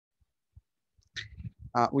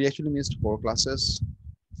We actually missed 4 classes.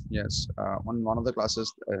 Yes, one of the classes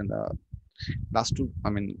in the last two. I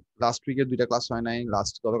mean, last week দুইটা class হয় নাই,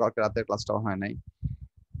 last গতকালকে রাতের ক্লাসটাও হয় নাই।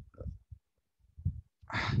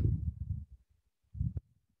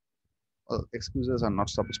 Well, excuses are not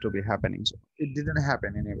supposed to be happening, so it didn't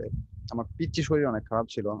happen anyway. আমার পিচ্চি শরীর অনেক খারাপ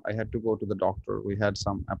ছিল. I had to go to the doctor. We had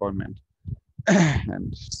some appointment. And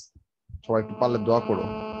সবাই একটু পারলে দোয়া করো.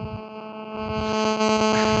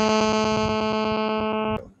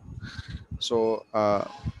 So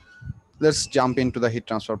let's jump into the heat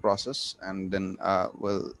transfer process, and then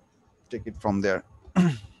we'll take it from there.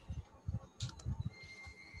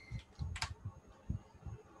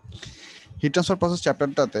 Heat transfer process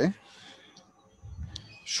চ্যাপ্টারটাতে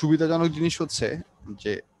সুবিধাজনক জিনিস হচ্ছে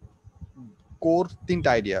যে কোর 3টা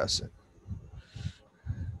আইডিয়া আছে।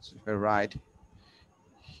 Right,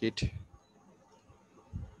 hit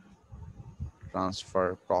transfer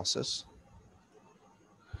process.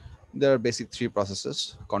 There are basic 3 processes: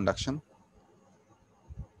 conduction,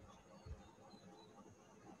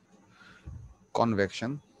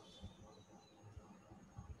 convection,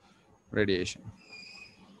 radiation.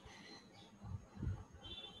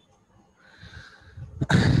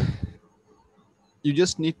 You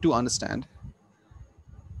just need to understand,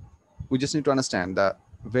 we just need to understand the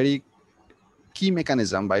very key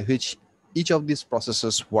mechanism by which each of these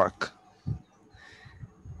processes work.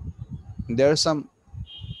 There are some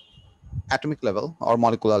atomic level or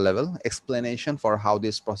molecular level explanation for how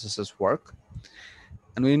these processes work,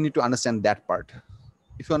 and we need to understand that part.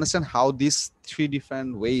 If you understand how these 3 different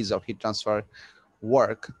ways of heat transfer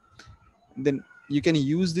work, then you can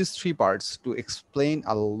use these 3 parts to explain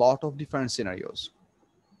a lot of different scenarios.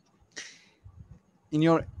 In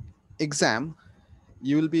your exam,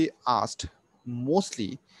 you will be asked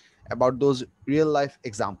mostly about those real life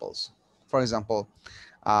examples. For example,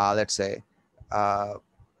 let's say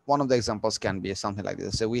one of the examples can be something like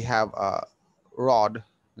this. So we have a rod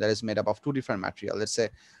that is made up of 2 different materials. Let's say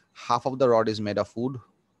half of the rod is made of wood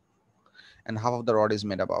and half of the rod is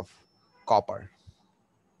made up of copper.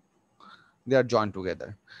 They are joined together,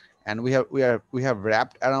 and we have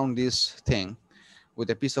wrapped around this thing with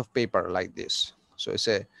a piece of paper like this. So it's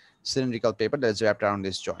a cylindrical paper that is wrapped around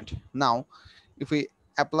this joint. Now, if we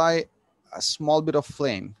apply a small bit of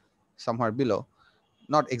flame somewhere below,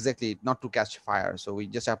 not to catch fire, so we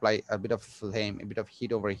just apply a bit of flame, a bit of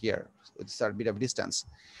heat over here with a bit of distance,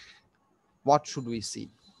 what should we see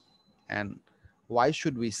and why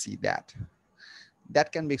should we see that? That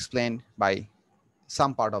can be explained by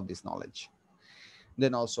some part of this knowledge.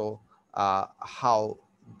 Then also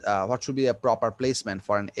what should be a proper placement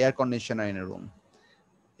for an air conditioner in a room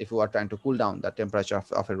if you are trying to cool down the temperature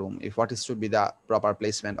of a room, if should be the proper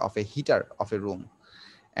placement of a heater of a room,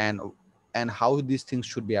 and how these things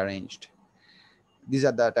should be arranged. These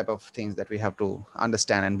are the type of things that we have to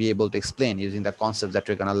understand and be able to explain using the concepts that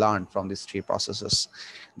we're going to learn from these 3 processes.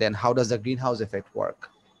 Then how does the greenhouse effect work?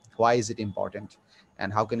 Why is it important?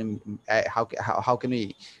 And how can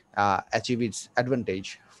we achieve its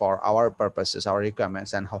advantage for our purposes, our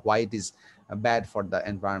requirements, and why it is bad for the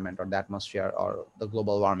environment or the atmosphere or the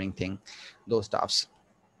global warming thing, those stuffs.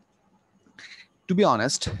 To be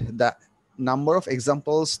honest, the number of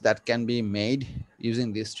examples that can be made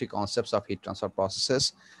using these 3 concepts of heat transfer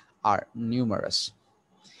processes are numerous.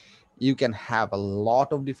 You can have a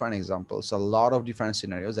lot of different examples, a lot of different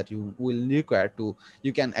scenarios that you will require to,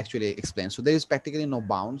 you can actually explain. So there is practically no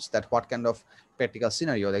bounds that what kind of practical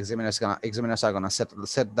scenario the examiners are gonna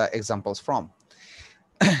set the examples from.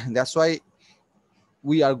 That's why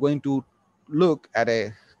we are going to look at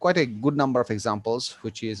quite a good number of examples,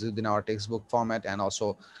 which is within our textbook format and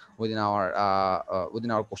also within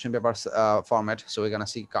our question papers format. So we're going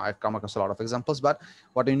to come across a lot of examples, but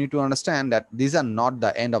what you need to understand that these are not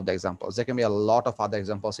the end of the examples. There can be a lot of other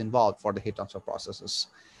examples involved for the heat transfer processes.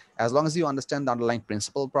 As long as you understand the underlying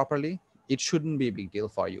principle properly, it shouldn't be a big deal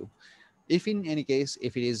for you. If in any case,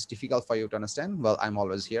 if it is difficult for you to understand, well, I'm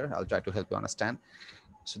always here. I'll try to help you understand.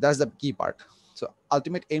 So that's the key part. So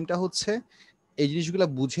ultimate aimটা হচ্ছে এই জিনিসগুলো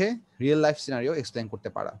বুঝে real life scenario explain করতে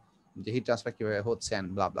পারা, যে heat transfer কিভাবে হচ্ছে and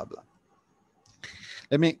blah blah blah.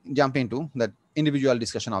 Let me jump into the individual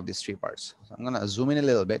discussion of these 3 parts. So I'm going to zoom in a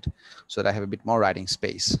little bit so that I have a bit more writing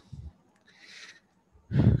space.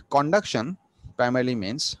 Conduction primarily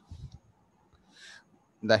means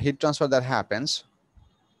the heat transfer that happens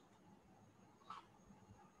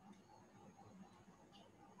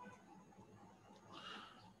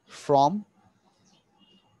from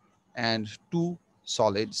and to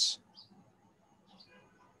solids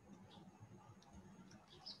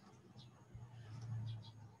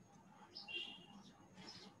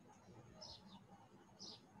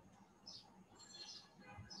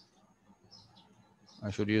I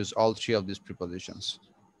should use all three of these prepositions.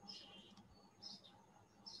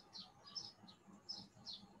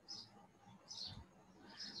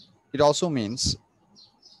 It also means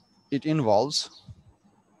it involves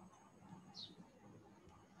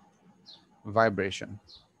vibration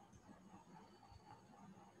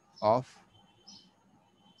of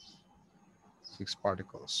fixed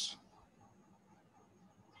particles.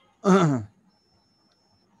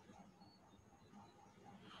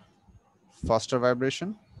 Faster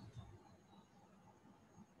vibration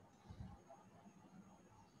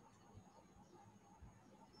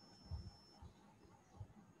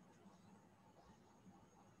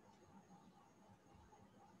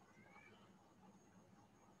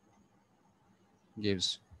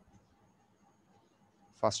gives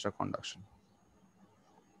faster conduction.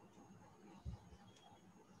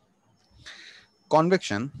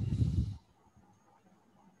 Convection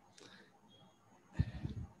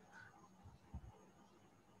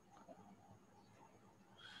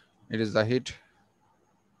it is the heat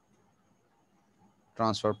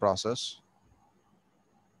transfer process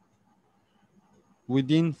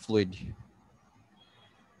within fluid.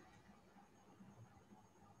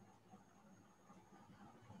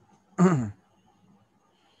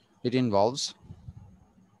 It involves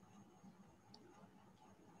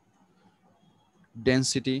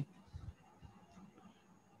density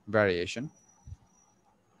variation,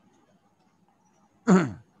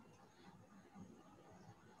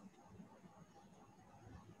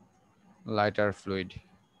 lighter fluid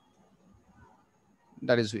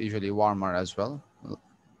that is usually warmer as well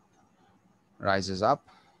rises up,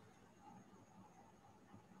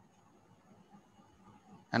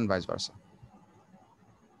 and vice versa.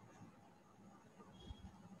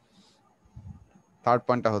 Third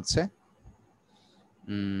point হচ্ছে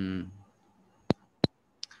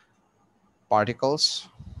particles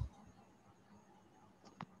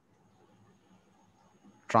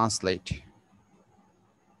translate.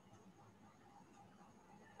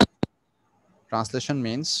 Translation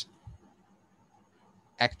means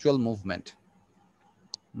actual movement,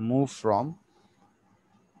 move from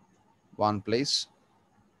one place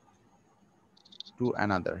to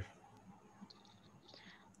another.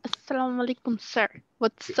 Assalamu alaikum, sir.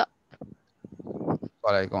 What's up?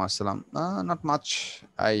 Walaikum assalam. Not much.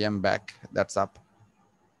 I am back. That's up.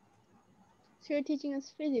 So you're teaching us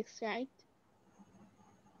physics, right?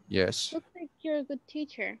 Yes. Looks like you're a good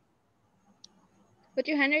teacher. But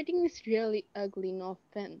your handwriting is really ugly, no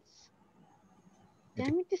offense.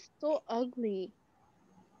 Damn, it is so ugly.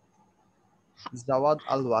 Zawad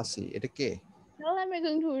Al-Wasi. এটা কে? How am I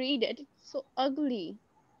going to read it? It's so ugly.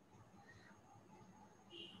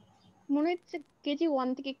 মনে হচ্ছে KG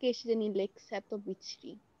 1 থেকে কে এসে জানি লেখছে এত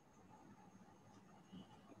বিচ্ছিরি।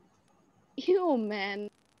 Ew, man.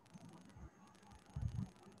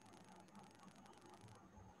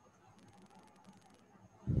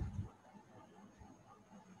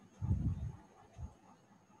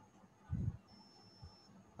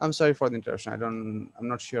 I'm sorry for the interruption. I'm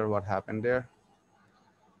not sure what happened there.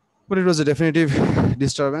 But it was a definitive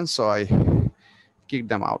disturbance, so I kicked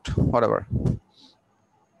them out. Whatever.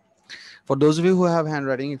 For those of you who have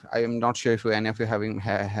handwriting, I am not sure if any of you having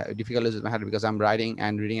difficulties with my handwriting because I'm writing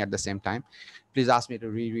and reading at the same time. Please ask me to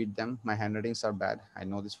reread them. My handwritings are bad. I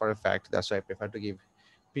know this for a fact. That's why I prefer to give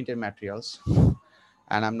printed materials.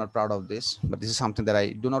 And I'm not proud of this, but this is something that I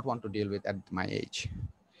do not want to deal with at my age.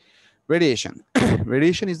 Radiation.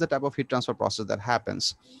 Radiation is the type of heat transfer process that happens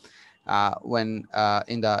when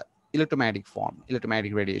in the electromagnetic form,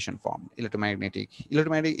 electromagnetic radiation form. Electromagnetic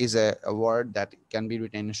is a word that can be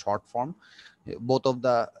written in short form. Both of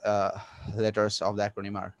the letters of the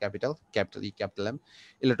acronym are capital E, capital M.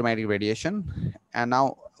 Electromagnetic radiation. And now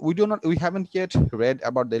we haven't yet read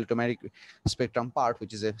about the electromagnetic spectrum part,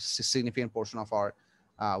 which is a significant portion of our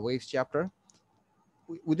waves chapter,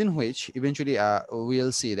 within which eventually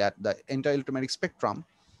we'll see that the entire electromagnetic spectrum,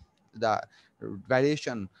 the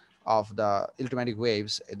variation of the electromagnetic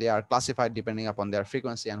waves, they are classified depending upon their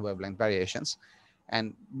frequency and wavelength variations.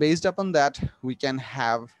 And based upon that, we can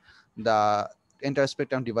have the entire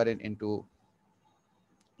spectrum divided into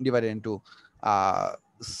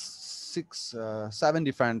seven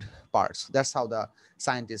different parts. That's how the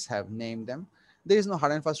scientists have named them. There is no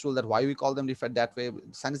hard and fast rule that why we call them different that way.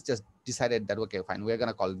 Scientists just decided that, okay, fine, we're going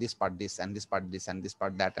to call this part this, and this part this, and this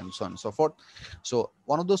part that, and so on and so forth. So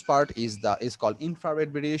one of those part is called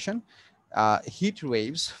infrared radiation. Heat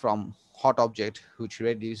waves from hot object which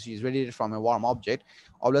is radiated from a warm object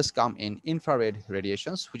always come in infrared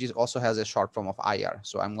radiations, which is also has a short form of IR.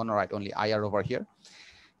 So I'm going to write only IR over here.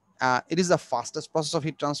 It is the fastest process of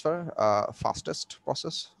heat transfer, fastest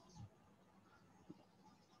process.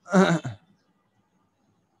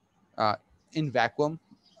 uh, in vacuum,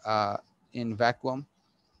 uh, in vacuum,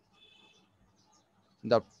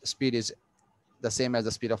 the speed is the same as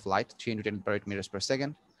the speed of light, 3 into 10 to the power 8 meters per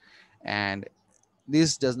second. And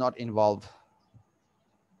this does not involve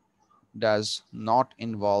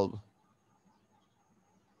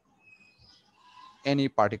any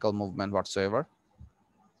particle movement whatsoever.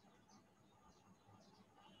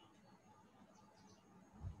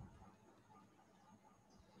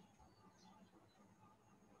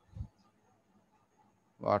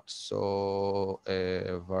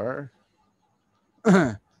 Whatsoever.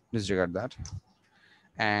 Disregard that.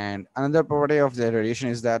 And another property of the radiation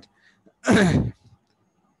is that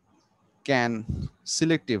can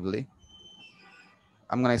selectively,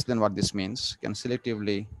 I'm going to explain what this means, can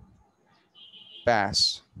selectively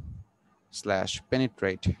pass slash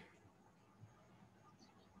penetrate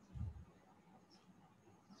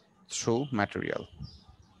through material.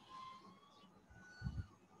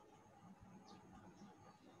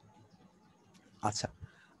 আচ্ছা,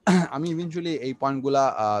 আমি eventually এই পয়েন্টগুলা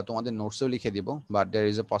তোমাদের নোটসেও লিখে দিব, but there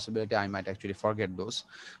is a possibility I might actually forget those.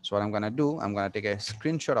 So what I'm gonna do, I'm gonna take a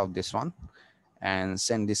screenshot of this one and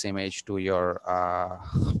send this image to your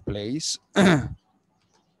place.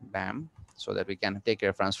 Bam, so that we can take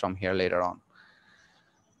reference from here later on.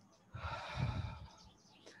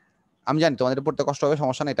 আমি জানি তোমাদের পড়তে কষ্ট হবে,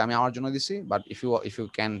 সমস্যা নেই, এটা আমি আমার জন্য দিছি, but if you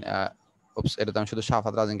can oops, এটা তো আমি শুধু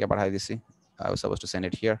শাফাত রাজিনকে পাঠাই দিছি. I was supposed to send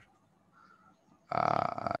it here.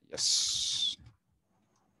 Yes.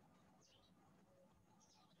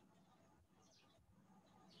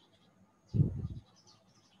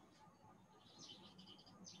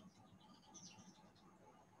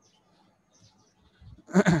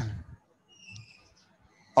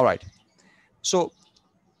 All right, so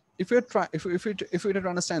if you try if you to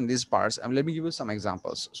understand these parts, let me give you some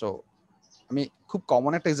examples. So আমি খুব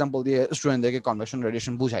common একটা example দিয়ে স্টুডেন্টদেরকে কনভেকশন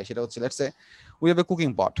রেডিয়েশন বুঝাই, সেটা হচ্ছে let's say we have a cooking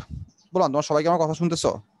পট। বললাম তোমার সবাইকে আমার কথা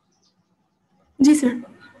শুনতেছো? জি স্যার।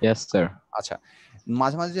 Yes sir. আচ্ছা,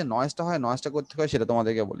 মাঝে মাঝে যে নয়েজটা হয়, নয়েজটা করতে হয় সেটা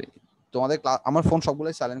তোমাদেরকে বলি। তোমাদের আমার ফোন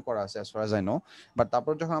সবগুলোই সাইলেন্ট করা আছে as far as I know, but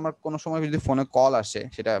তারপর যখন আমার কোনো সময় যদি ফোনে কল আসে,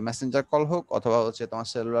 সেটা মেসেঞ্জার কল হোক অথবা হচ্ছে তোমার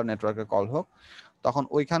সেলুলার নেটওয়ার্কের কল হোক, তখন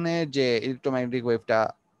ওইখানে যে ইলেকট্রোম্যাগনেটিক ওয়েভটা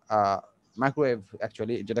মাইক্রোওয়েভ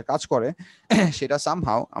অ্যাকচুয়ালি যেটা কাজ করে সেটা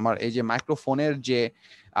সামহাও আমার এই যে মাইক্রোফোনের যে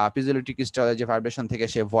পিজোইলেকট্রিক ক্রিস্টালের যে ভাইব্রেশন থেকে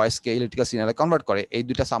সে ভয়েসকে ইলেকট্রিক্যাল সিগন্যালে কনভার্ট করে, এই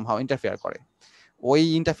দুইটা সামহাও ইন্টারফেয়ার করে। ওই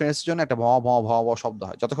ইন্টারফারেন্সের জন্য একটা ভ ভ ভ ভ শব্দ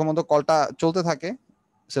হয়। যতক্ষণ মধ্যে কলটা চলতে থাকে,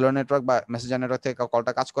 সেলুলার নেটওয়ার্ক বা মেসেঞ্জার নেটওয়ার্ক থেকে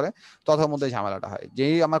কলটা কাজ করে, ততক্ষণ মধ্যে ঝামেলাটা হয়।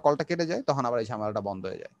 যেই আমার কলটা কেটে যায়, তখন আবার এই ঝামেলাটা বন্ধ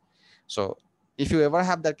হয়ে যায়। So if you ever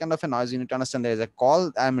have that kind of a noise, you need to understand there is a call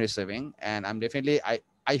I'm receiving, and I'm definitely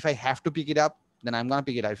if I have to pick it up, then I'm gonna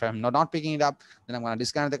pick it up. If I'm not picking it up, then I'm gonna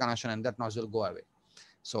disconnect the connection, and that noise will go away.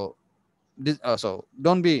 So this so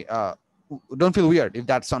don't feel weird if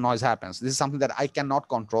that some noise happens. This is something that I cannot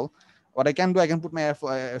control. What I can do, I can put my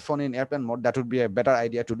phone in airplane mode. That would be a better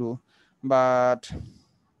idea to do, but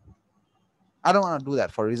I don't want to do that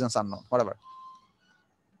for reasons unknown. Whatever.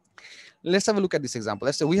 Let's have a look at this example.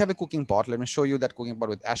 Let's say we have a cooking pot. Let me show you that cooking pot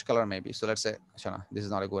with ash color maybe. So let's say, Shana, this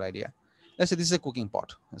is not a good idea. Let's say this is a cooking pot.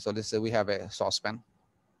 So let's say we have a saucepan,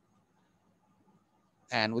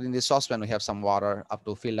 and within this saucepan we have some water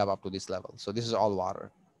filled up to this level. So this is all water.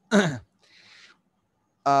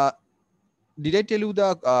 Did I tell you the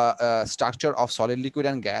structure of solid, liquid,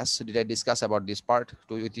 and gas? Did I discuss about this part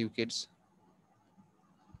with you kids?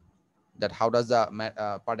 That how does the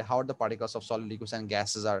how the particles of solid, liquids, and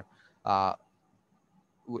gases are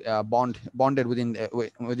bonded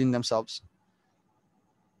within themselves?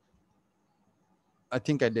 I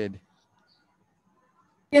think I did.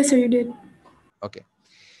 Yes sir, you did. Okay.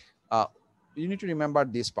 You need to remember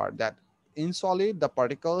this part, that in solid the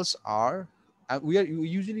particles are we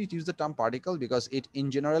usually use the term particle because it in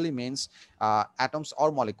generally means atoms or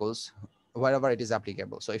molecules wherever it is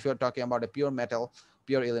applicable. So if you're talking about a pure metal,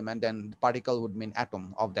 pure element, then particle would mean atom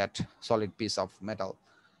of that solid piece of metal.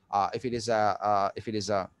 If it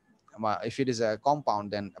is a compound,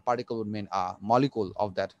 then a particle would mean a molecule of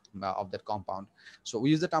that compound. So we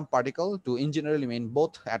use the term particle to in generally mean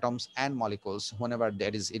both atoms and molecules whenever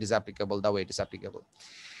it is applicable, the way it is applicable.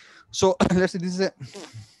 So let's say this is a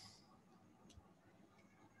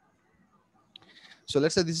So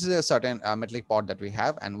let's say this is a certain metallic pot that we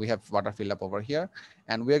have, and we have water filled up over here,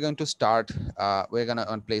 and we're going to start, we're going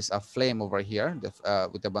to place a flame over here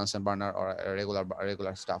with a Bunsen burner or a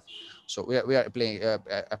regular stuff. So we are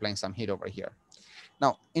applying some heat over here.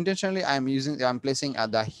 Now, intentionally, I'm placing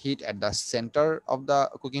the heat at the center of the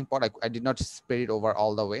cooking pot. I did not spread it over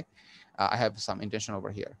all the way. I have some intention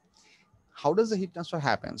over here. How does the heat transfer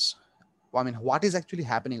happens? I mean, what is actually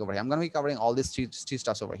happening over here? I'm going to be covering all these three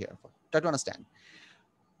stuffs over here. Try to understand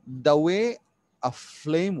the way a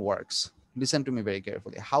flame works. Listen to me very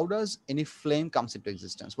carefully. How does any flame comes into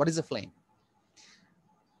existence? What is a flame?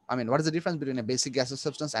 I mean, what is the difference between a basic gaseous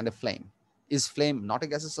substance and a flame? Is flame not a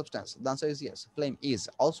gaseous substance? The answer is yes. Flame is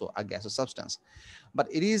also a gaseous substance, but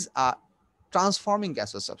it is a transforming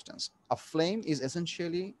gaseous substance. A flame is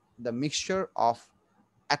essentially the mixture of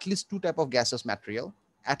at least two type of gaseous material,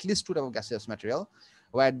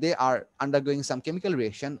 where they are undergoing some chemical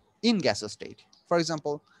reaction in gaseous state. For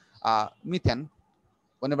example, methane.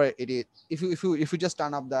 Whenever it is, if you just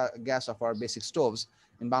turn up the gas of our basic stoves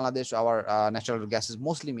in Bangladesh, our natural gas is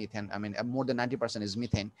mostly methane. I mean, more than 90% is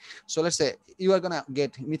methane. So let's say you are gonna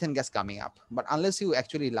get methane gas coming up, but unless you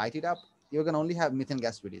actually light it up, you're gonna only have methane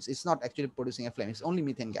gas release. It's not actually producing a flame. It's only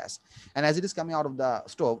methane gas, and as it is coming out of the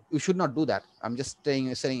stove, you should not do that. I'm just saying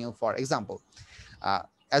you for example. Uh,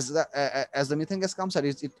 as the methane gas comes out,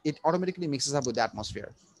 it automatically mixes up with the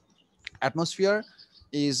atmosphere. Atmosphere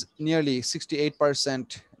is nearly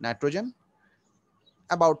 68% nitrogen,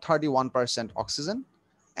 about 31% oxygen,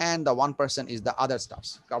 and the 1% is the other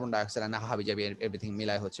stuffs, carbon dioxide and habijabi, everything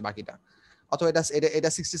milai hocche bakita. অথবা এটা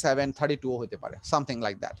 67-32 হতে পারে, something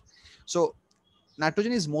like that. So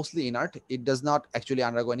nitrogen is mostly inert. It does not actually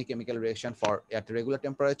undergo any chemical reaction for at regular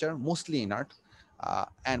temperature, mostly inert.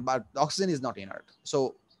 But the oxygen is not inert. So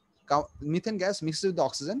methane gas mixes with the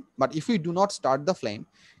oxygen, but if we do not start the flame,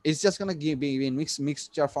 it's just going to be in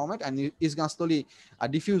mixture format, and it's going to slowly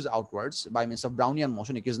diffuse outwards by means of Brownian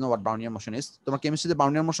motion. You guys know what Brownian motion is? তোমার chemistry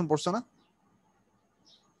Brownian motion পড়ছো না?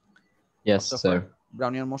 Yes, So sir.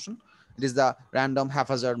 Brownian motion, it is the random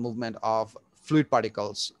haphazard movement of fluid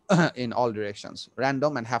particles in all directions.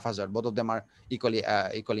 Random and haphazard, both of them are equally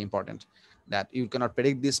important, that you cannot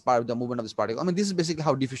predict this part, the movement of this particle. I mean, this is basically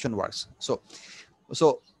how diffusion works. So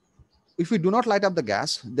if we do not light up the gas,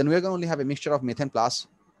 then we're going to only have a mixture of methane plus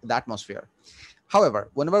the atmosphere. However,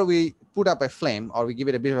 whenever we put up a flame or we give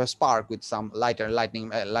it a bit of a spark with some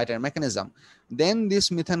lighter mechanism, then this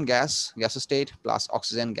methane gaseous state plus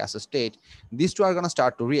oxygen gaseous state, these two are going to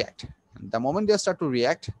start to react. And the moment they start to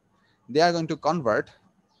react, they are going to convert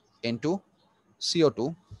into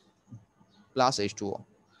CO2 plus H2O.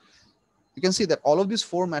 You can see that all of these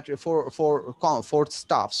four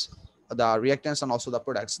stuffs, the reactants and also the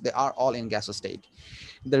products, they are all in gaseous state.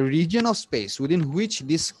 The region of space within which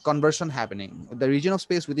this conversion happening, the region of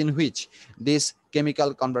space within which this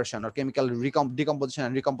chemical conversion or chemical decomposition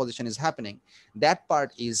and recomposition is happening, that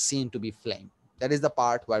part is seen to be flame. That is the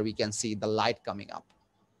part where we can see the light coming up.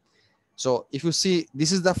 So if you see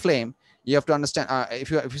this is the flame, you have to understand,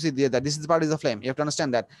 if you see that this is the part is the flame, you have to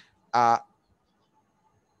understand that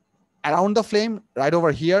around the flame, right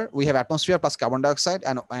over here, we have atmosphere plus carbon dioxide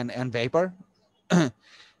and vapor.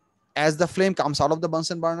 As the flame comes out of the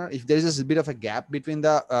Bunsen burner, if there is a bit of a gap between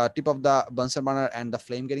the tip of the Bunsen burner and the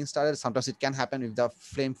flame getting started, sometimes it can happen if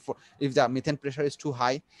the methane pressure is too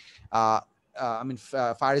high.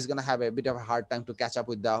 Fire is going to have a bit of a hard time to catch up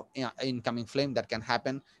with the incoming flame. That can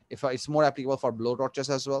happen. If it's more applicable for blow torches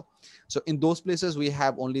as well. So in those places, we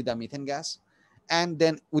have only the methane gas. And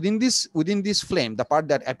then within this flame, the part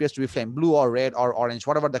that appears to be flame, blue or red or orange,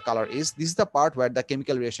 whatever the color is, this is the part where the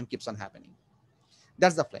chemical reaction keeps on happening.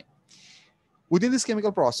 That's the flame. Within this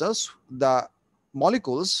chemical process, the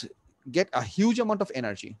molecules get a huge amount of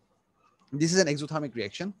energy. This is an exothermic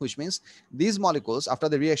reaction, which means these molecules, after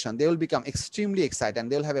the reaction, they will become extremely excited and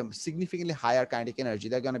they'll have a significantly higher kinetic energy.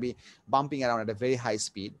 They're going to be bumping around at a very high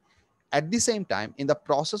speed. At the same time, in the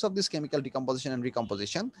process of this chemical decomposition and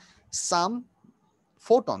recomposition, some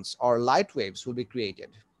photons or light waves will be created,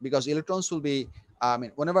 because electrons will be,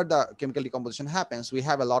 whenever the chemical decomposition happens, we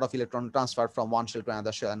have a lot of electron transfer from one shell to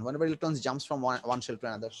another shell. And whenever electrons jumps from one shell to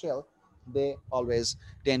another shell, they always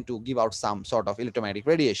tend to give out some sort of electromagnetic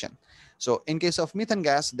radiation. So in case of methane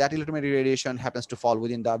gas, that electromagnetic radiation happens to fall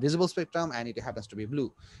within the visible spectrum and it happens to be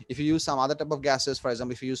blue. If you use some other type of gases, for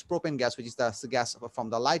example, if you use propane gas, which is the gas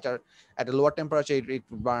from the lighter, at a lower temperature it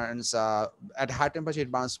burns, at a high temperature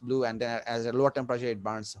it burns blue, and then at a lower temperature it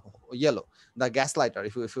burns yellow. The gas lighter,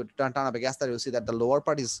 if you turn up a gas lighter, you'll see that the lower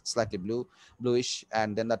part is slightly bluish,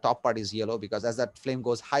 and then the top part is yellow, because as that flame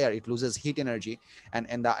goes higher, it loses heat energy, and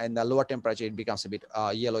in the lower temperature it becomes a bit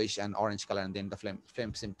yellowish and orange color, and then the flame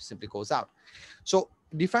simply goes out. So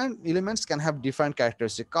different elements can have different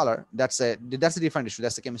characteristic color. That's a different issue.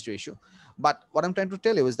 That's a chemistry issue. But what I'm trying to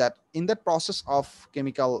tell you is that in that process of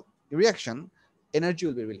chemical reaction, energy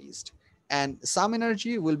will be released, and some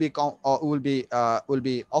energy will be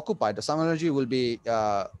occupied, some energy will be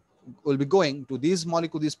will be going to these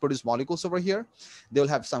molecules, these produced molecules over here. They will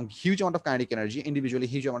have some huge amount of kinetic energy, individually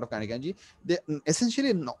huge amount of kinetic energy. They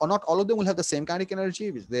essentially not all of them will have the same kinetic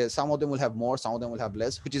energy. Some of them will have more, some of them will have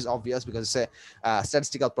less, which is obvious because it's a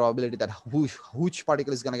statistical probability that which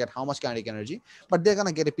particle is going to get how much kinetic energy, but they're going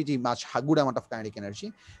to get a pretty much good amount of kinetic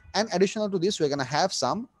energy. And additional to this, we're going to have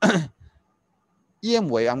some EM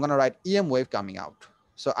wave. I'm going to write EM wave coming out.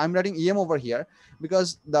 So I'm writing EM over here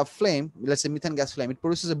because the flame, let's say methane gas flame, it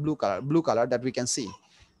produces a blue color that we can see.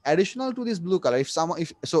 Additional to this blue color,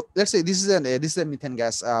 so let's say this is a methane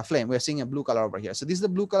gas flame. We're seeing a blue color over here. So this is the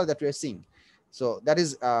blue color that we are seeing. So that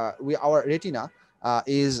is our retina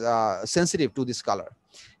is sensitive to this color.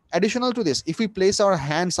 Additional to this, if we place our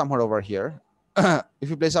hand somewhere over here,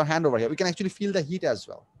 if we place our hand over here, we can actually feel the heat as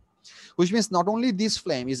well. Which means not only this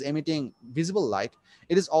flame is emitting visible light,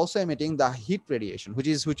 it is also emitting the heat radiation, which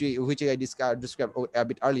I described a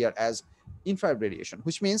bit earlier as infrared radiation.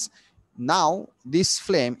 Which means now this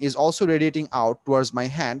flame is also radiating out towards my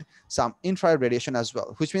hand some infrared radiation as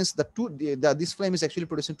well. Which means this flame is actually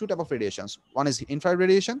producing two types of radiations. One is infrared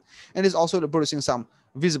radiation and is also producing some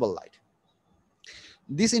visible light.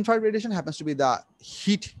 This infrared radiation happens to be the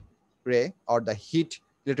heat ray or the heat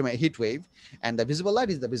wave, and the visible light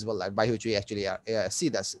is the visible light by which we actually see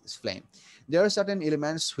this flame. There are certain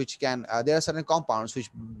elements which can there are certain compounds which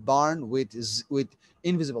burn with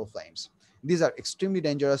invisible flames. These are extremely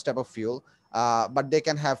dangerous type of fuel, but they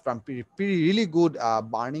can have some really good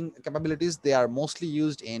burning capabilities. They are mostly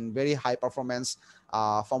used in very high performance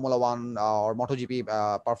Formula 1 or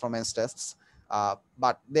MotoGP performance tests.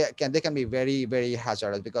 But they can be very, very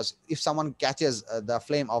hazardous, because if someone catches the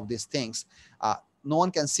flame of these things, no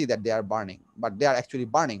one can see that they are burning, but they are actually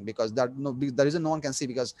burning, because the reason no one can see,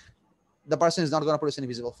 because the person is not going to produce any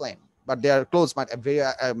visible flame, but their clothes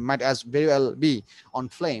might as very well be on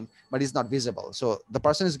flame, but it's not visible. So the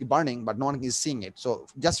person is burning, but no one is seeing it. So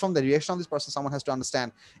just from the reaction of this person, someone has to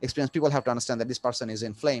understand, experienced people have to understand that this person is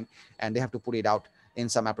in flame, and they have to put it out in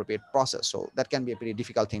some appropriate process. So that can be a pretty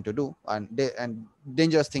difficult thing to do, and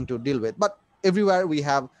dangerous thing to deal with. But everywhere we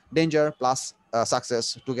have danger plus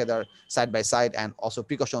success together side by side, and also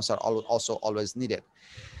precautions are also always needed.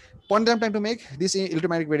 Point I'm trying to make, this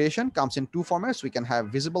electromagnetic radiation comes in two formats. We can have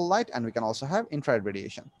visible light and we can also have infrared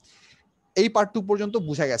radiation. এই part 2 পর্যন্ত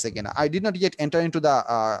বুঝা গেছে কিনা? I did not yet enter into the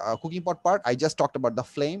cooking pot part. I just talked about the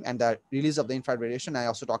flame and the release of the infrared radiation. I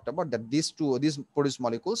also talked about that these produced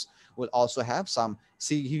molecules will also have some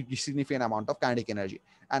significant amount of kinetic energy.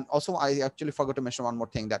 And also I actually forgot to mention one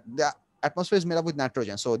more thing, that the atmosphere is made up with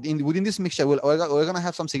nitrogen. So within this mixture, we're going to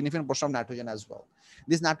have some significant portion of nitrogen as well.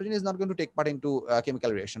 This nitrogen is not going to take part into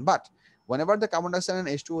chemical reaction, but whenever the carbon dioxide and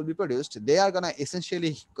H2 will be produced, they are going to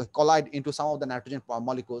essentially collide into some of the nitrogen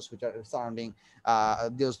molecules which are surrounding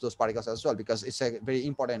those particles as well, because it's a very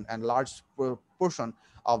important and large portion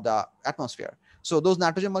of the atmosphere. So those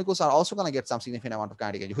nitrogen molecules are also going to get some significant amount of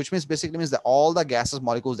kinetic energy, which basically means that all the gases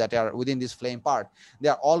molecules that are within this flame part, they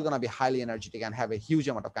are all going to be highly energetic and have a huge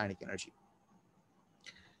amount of kinetic energy.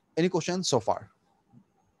 Any questions so far?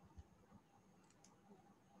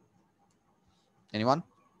 Anyone?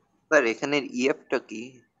 Sir এখানের ইএফটা কি?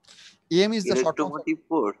 EM is the short form electromotive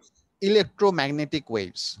force. electromagnetic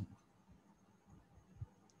waves.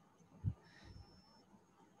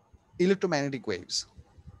 Electromagnetic waves.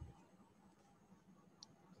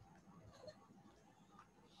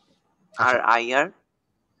 R IR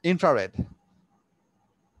Infrared.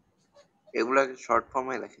 এগুলা short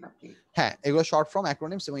ফর্মে লেখেন আপনি? হ্যাঁ, এগুলো short form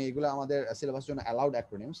অ্যাক্রোনিমস, এবং এগুলো আমাদের সিলেবাসের জন্য allowed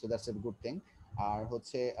অ্যাক্রোনিমস, so that's a good thing. আর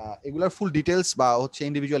হচ্ছে এগুলোর ফুল ডিটেলস বা হচ্ছে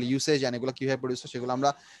ইন্ডিভিজুয়াল ইউসেজ এন্ড এগুলো কিভাবে প্রডিউস হয় সেগুলো আমরা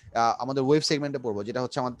আমাদের ওয়েব সেগমেন্টে পড়বো, যেটা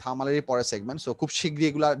হচ্ছে আমাদের থার্মালেরই পরের সেগমেন্ট। সো খুব শীঘ্রই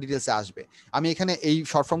এগুলো ডিটেলসে আসবে। আমি এখানে এই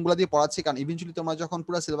শর্ট ফর্মগুলো দিয়ে পড়াচ্ছি কারণ ইভেন্চুয়ালি তোমরা যখন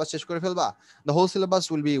পুরো সিলেবাস শেষ করে ফেলবা, the whole syllabus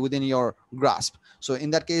will be within your grasp. So in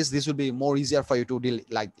that case this will be more easier for you to deal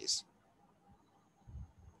like this.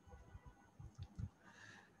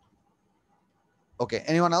 Okay,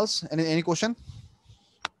 anyone else? Any question?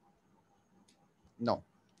 No.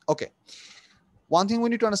 Okay. One thing we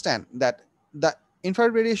need to understand, that the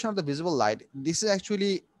infrared radiation of the visible light, this is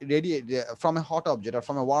actually from a hot object or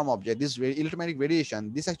from a warm object. This electromagnetic radiation,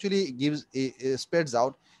 this actually spreads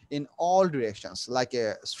out in all directions, like a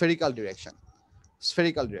spherical direction,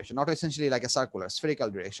 not essentially like a circular, spherical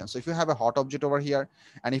direction. So if you have a hot object over here,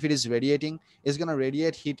 and if it is radiating, it's going to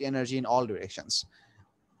radiate heat energy in all directions.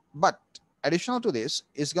 But additional to this,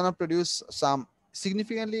 it's going to produce some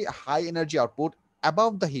significantly high energy output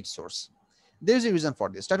above the heat source. There's a reason for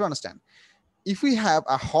this. Try to understand. If we have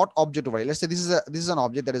a hot object over here, let's say this is an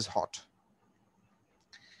object that is hot.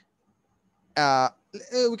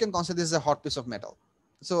 We can consider this as a hot piece of metal.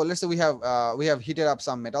 So let's say we have heated up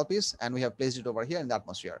some metal piece and we have placed it over here in the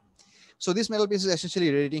atmosphere. So this metal piece is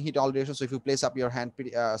essentially radiating heat all directions. So if you place up your hand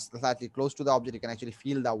pretty, slightly close to the object, you can actually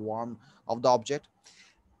feel the warmth of the object.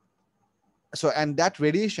 So, and that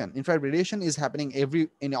radiation, infrared radiation, is happening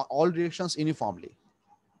in all directions uniformly,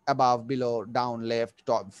 above, below, down, left,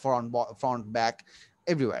 top, front, back,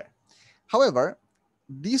 everywhere. However,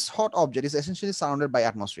 this hot object is essentially surrounded by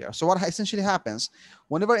atmosphere. So what essentially happens,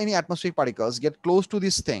 whenever any atmospheric particles get close to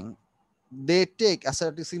this thing, they take a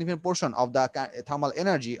certain significant portion of the thermal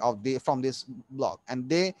energy of the from this block, and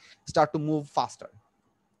they start to move faster.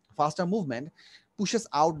 Faster movement pushes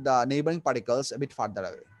out the neighboring particles a bit farther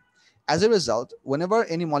away. As a result, whenever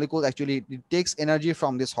any molecule actually takes energy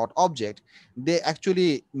from this hot object, they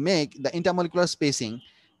actually make the intermolecular spacing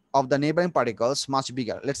of the neighboring particles much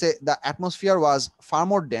bigger. Let's say the atmosphere was far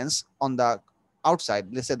more dense on the outside.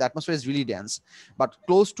 Let's say the atmosphere is really dense, but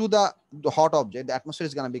close to the hot object, the atmosphere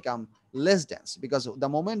is going to become less dense, because the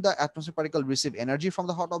moment the atmospheric particle receive energy from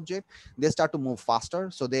the hot object, they start to move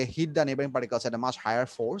faster. So they hit the neighboring particles at a much higher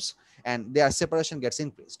force, and their separation gets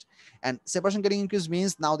increased. And separation getting increased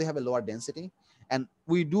means now they have a lower density. And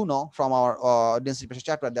we do know from our density pressure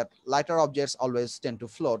chapter that lighter objects always tend to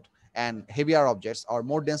float, and heavier objects or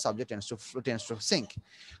more dense object tends to sink.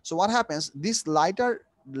 So what happens, this lighter,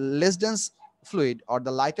 less dense fluid or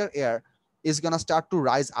the lighter air is going to start to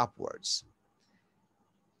rise upwards,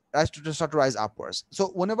 start to rise upwards. So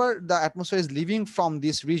whenever the atmosphere is leaving from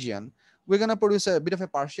this region, we're going to produce a bit of a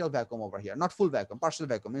partial vacuum over here. Not full vacuum, partial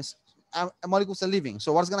vacuum means molecules are leaving.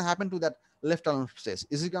 So what's going to happen to that left alone space?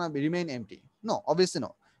 Is it going to remain empty? No, obviously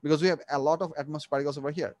no, because we have a lot of atmospheric particles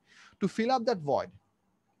over here. To fill up that void,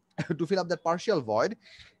 to fill up that partial void,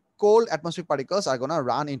 cold atmospheric particles are going to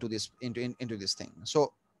run into this thing.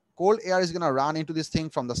 So cold air is going to run into this thing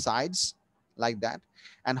from the sides like that,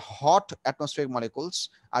 and hot atmospheric molecules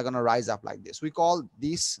are going to rise up like this. We call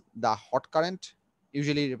this the hot current,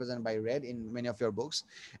 usually represented by red in many of your books,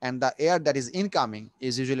 and the air that is incoming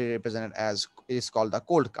is usually represented as, it is called the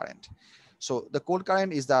cold current. So the cold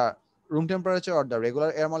current is the room temperature or the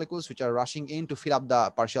regular air molecules which are rushing in to fill up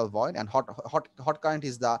the partial void, and hot current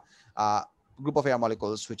is the group of air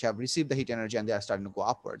molecules which have received the heat energy and they are starting to go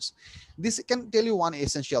upwards. This can tell you one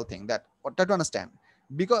essential thing that try to understand,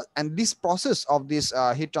 because and this process of this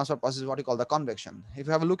heat transfer process is what we call the convection. If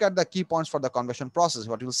you have a look at the key points for the convection process,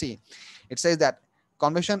 what you'll see, it says that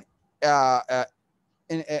convection uh,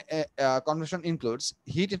 uh, convection includes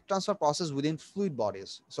heat transfer process within fluid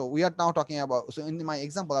bodies. So we are now talking about, so in my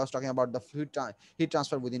example I was talking about the heat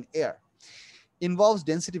transfer within air, involves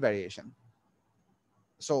density variation.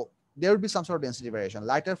 So there will be some sort of density variation.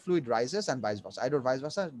 Lighter fluid rises and vice versa. Either vice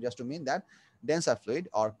versa, just to mean that denser fluid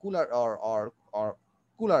or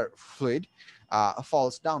cooler fluid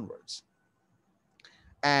falls downwards.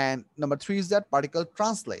 And number three is that particle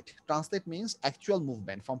translate. Translate means actual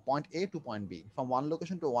movement from point A to point B, from one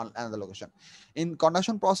location to another location. In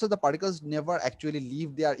conduction process, the particles never actually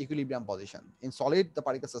leave their equilibrium position. In solid, the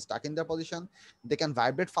particles are stuck in their position. They can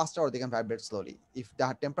vibrate faster or they can vibrate slowly. If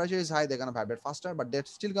the temperature is high, they're going to vibrate faster, but they're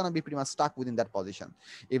still going to be pretty much stuck within that position.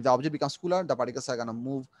 If the object becomes cooler, the particles are going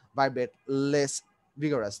to vibrate less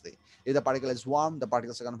vigorously. If the particle is warm, the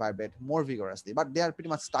particles are going to vibrate more vigorously, but they are pretty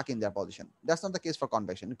much stuck in their position. That's not the case for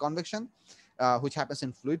convection. In convection, which happens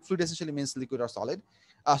in fluid essentially means liquid or solid,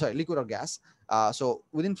 liquid or gas. So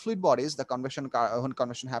within fluid bodies, the when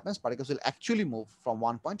convection happens, particles will actually move from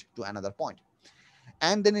one point to another point.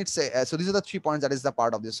 And then it's so these are the 3 points that is the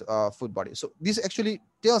part of this fluid body. So this actually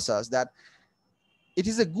tells us that it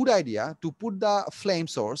is a good idea to put the flame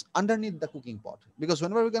source underneath the cooking pot, because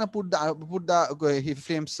whenever we're going to put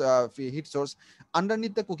the heat source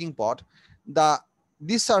underneath the cooking pot,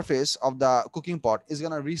 this surface of the cooking pot is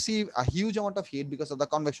going to receive a huge amount of heat because of the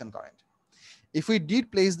convection current. If we did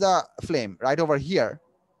place the flame right over here,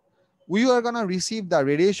 we are going to receive the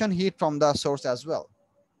radiation heat from the source as well,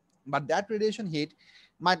 but that radiation heat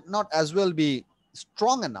might not as well be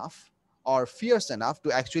strong enough or fierce enough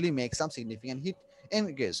to actually make some significant heat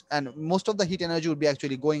increase, and most of the heat energy would be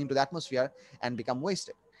actually going into the atmosphere and become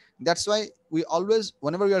wasted. That's why we always,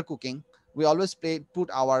 whenever we are cooking, we always put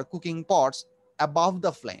our cooking pots above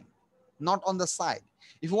the flame, not on the side.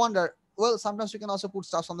 If you wonder, well, sometimes we can also put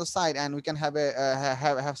stuffs on the side and we can have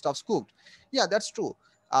have stuffs cooked. Yeah, that's true.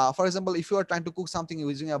 For example, if you are trying to cook something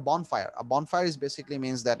using a bonfire is basically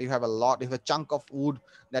means that you have a chunk of wood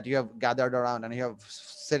that you have gathered around and you have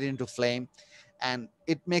set it into flame, and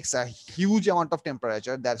it makes a huge amount of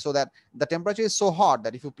temperature, that so that the temperature is so hot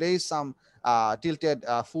that if you place some tilted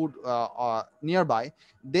food nearby,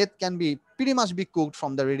 that can be pretty much be cooked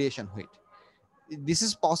from the radiation heat. this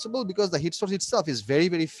is possible because the heat source itself is very,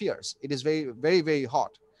 very fierce. It is very, very, very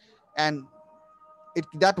hot, and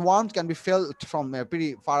that warmth can be felt from a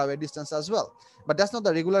pretty far away distance as well. But that's not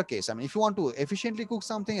the regular case. I mean, if you want to efficiently cook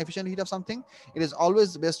something, efficiently heat up something, it is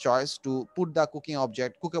always the best choice to put the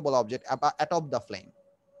cookable object atop the flame.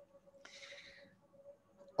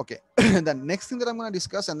 Okay. The next thing that I'm going to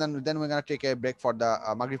discuss, and then we're going to take a break for the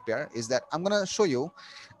Maghrib prayer, is that I'm going to show you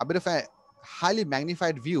a bit of a highly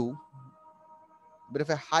magnified view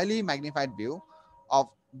of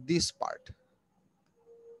this part.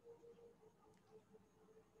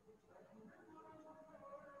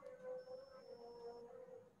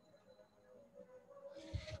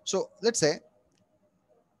 So let's say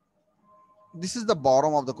this is the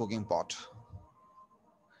bottom of the cooking pot.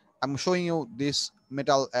 I'm showing you this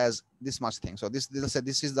metal as this much thing. So let's say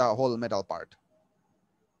this is the whole metal part.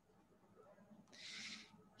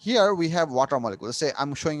 Here we have water molecules. Let's say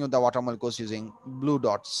I'm showing you the water molecules using blue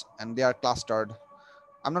dots, and they are clustered.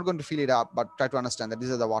 I'm not going to fill it up, but try to understand that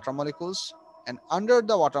these are the water molecules. And under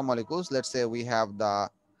the water molecules, let's say we have the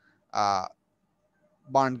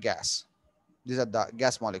burnt gas. These are the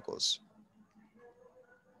gas molecules.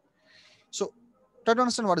 So try to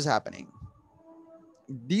understand what is happening.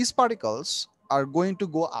 These particles are going to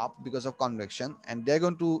go up because of convection, and they're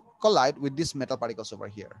going to collide with these metal particles over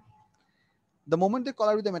here. The moment they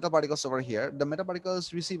collide with the metal particles over here, the metal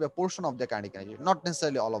particles receive a portion of their kinetic energy, not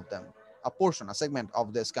necessarily all of them, a portion, a segment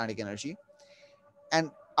of this kinetic energy.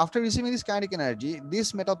 And after receiving this kinetic energy,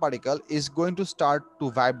 this metal particle is going to start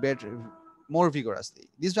to vibrate more vigorously.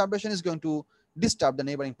 This vibration is going to disturb the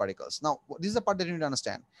neighboring particles. Now, this is the part that you need to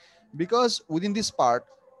understand. Because within this part,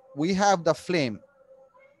 we have the flame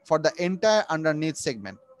for the entire underneath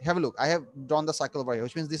segment. Have a look. I have drawn the circle over here,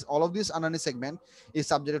 which means this all of this underneath segment is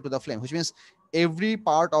subjected to the flame, which means every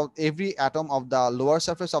atom of the lower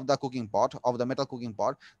surface of the cooking pot, of the metal cooking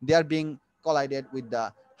pot, they are being collided with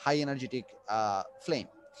the high energetic flame.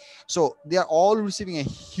 So they are all receiving a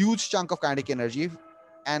huge chunk of kinetic energy,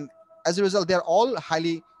 and as a result, they are all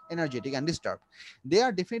highly energetic and disturbed. They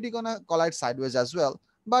are definitely gonna collide sideways as well,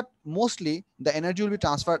 but mostly the energy will be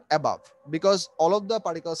transferred above, because all of the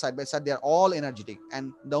particles side by side, they are all energetic,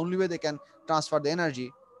 and the only way they can transfer the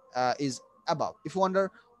energy is above. If you wonder,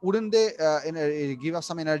 wouldn't they give us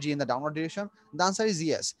some energy in the downward direction? The answer is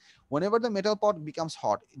yes. Whenever the metal pot becomes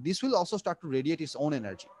hot, this will also start to radiate its own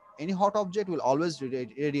energy. Any hot object will always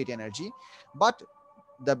radiate energy, but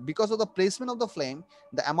because of the placement of the flame,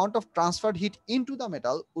 the amount of transferred heat into the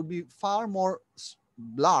metal would be far more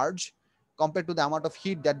large compared to the amount of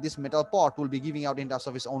heat that this metal pot will be giving out in terms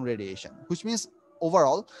of its own radiation, which means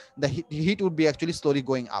overall the heat would be actually slowly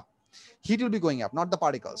going up. Heat will be going up, not the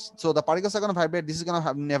particles. So the particles are going to vibrate. This is going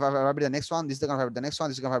to never vibrate the next one. This is going to vibrate the next one.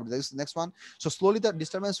 This is going to vibrate the next one. So slowly the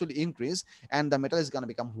disturbance will increase, and the metal is going to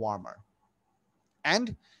become warmer.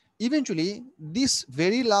 And eventually, this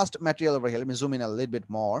very last material over here, let me zoom in a little bit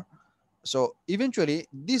more. So eventually,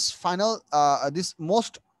 this final, this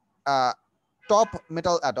most top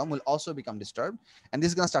metal atom will also become disturbed, and this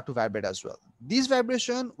is going to start to vibrate as well. This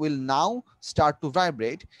vibration will now start to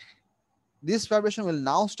vibrate. This vibration will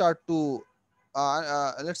now start to,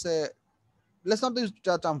 let's not use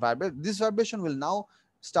the term vibrate. This vibration will now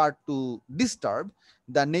start to disturb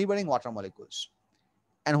the neighboring water molecules.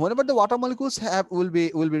 And whenever the water molecules will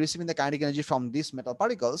be receiving the kinetic energy from these metal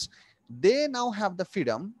particles, they now have the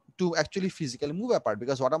freedom to actually physically move apart,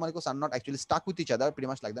 because water molecules are not actually stuck with each other, pretty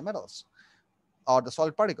much like the metals or the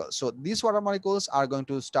solid particles. So these water molecules are going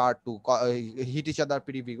to start to hit each other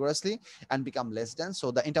pretty vigorously and become less dense. So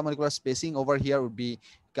the intermolecular spacing over here would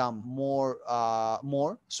become more.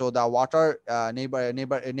 So the water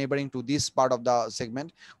neighboring to this part of the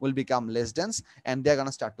segment will become less dense, and they're going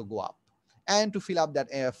to start to go up. And to fill up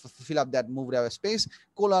that moved away space,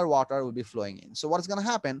 cooler water will be flowing in. So what's going to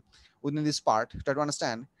happen within this part? Try to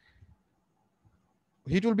understand.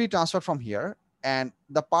 Heat will be transferred from here, and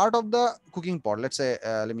the part of the cooking pot, let's say,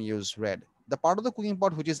 let me use red, the part of the cooking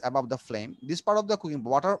pot which is above the flame, this part of the cooking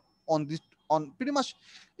water on pretty much,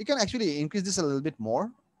 you can actually increase this a little bit more,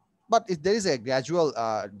 but if there is a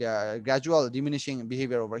gradual diminishing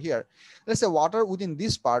behavior over here. Let's say water within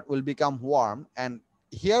this part will become warm, and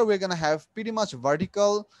here we're going to have pretty much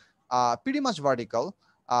vertical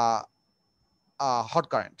hot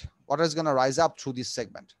current. Water is going to rise up through this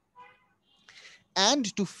segment.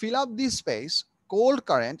 And to fill up this space, cold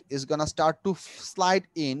current is going to start to slide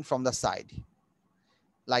in from the side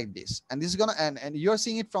like this. And this is going to, and you're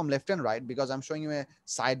seeing it from left and right because I'm showing you a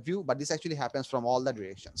side view, but this actually happens from all the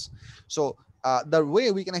directions. So the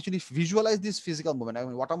way we can actually visualize this physical movement, I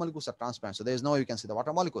mean, water molecules are transparent, so there is no way you can see the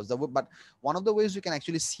water molecules. But one of the ways we can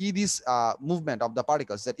actually see this movement of the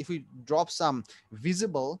particles, that if we drop some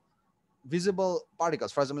visible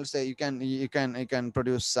particles, for example, say you can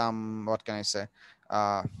produce some, what can I say,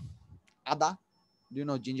 ada. Do you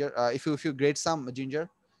know ginger? If you grate some ginger,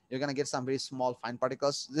 you're gonna get some very small fine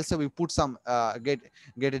particles. Let's say we put some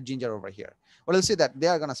grated ginger over here. Well, you'll see that they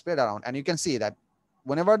are gonna spread around, and you can see that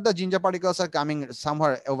whenever the ginger particles are coming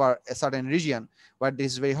somewhere over a certain region where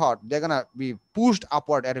this is very hot, they're gonna be pushed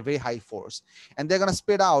upward at a very high force, and they're gonna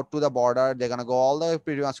spread out to the border. They're gonna go all the way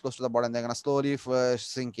pretty much close to the border, and they're gonna slowly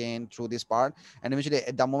sink in through this part, and eventually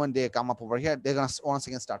at the moment they come up over here, they're gonna once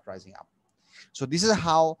again start rising up. So this is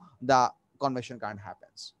how the convection current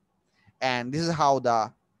happens, and this is how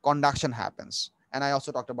the conduction happens. And I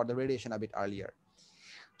also talked about the radiation a bit earlier.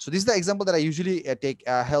 So this is the example that I usually take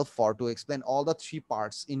help for to explain all the three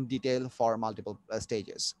parts in detail for multiple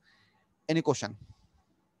stages. Any question?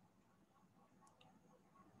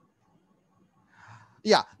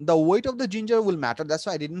 Yeah, the weight of the ginger will matter. That's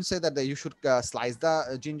why I didn't say that you should slice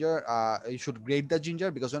the ginger. You should grate the ginger,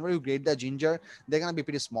 because whenever you grate the ginger, they're gonna be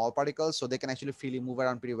pretty small particles, so they can actually freely move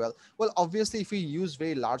around pretty well. Well, obviously, if we use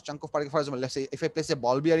very large chunk of particles, for example, let's say if I place a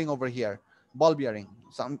ball bearing over here, ball bearing,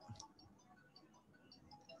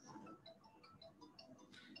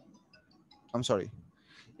 I'm sorry.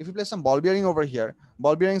 If you place some ball bearing over here,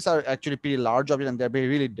 ball bearings are actually pretty large objects and they're very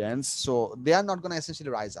really dense, so they are not going to essentially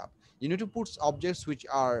rise up. You need to put objects which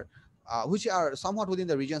are somewhat within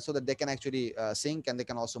the region, so that they can actually sink, and they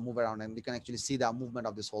can also move around, and you can actually see the movement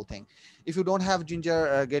of this whole thing. If you don't have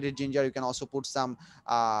grated ginger, you can also put some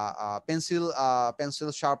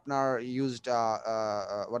pencil sharpener used.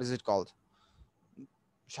 What is it called?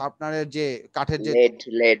 Sharpener je কাঠের যে,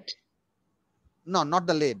 lead. no, not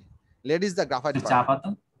the lead. Lead is the graphite part.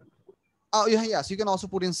 Oh yeah, yes. You can also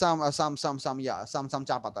put in some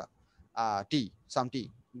chapata, tea, some tea,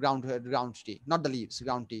 ground tea, not the leaves,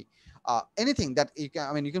 ground tea. Anything that you can.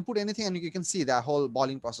 I mean, you can put anything, and you can see the whole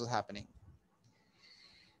boiling process happening.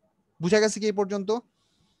 বুঝা গেছে কি এই পর্যন্ত?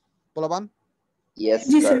 পোলাপান? Yes,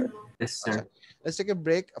 G sir. Sir. Yes, sir. Let's take a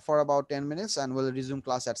break for about 10 minutes, and we'll resume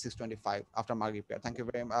class at 6:25 after Maghrib prayer. Thank you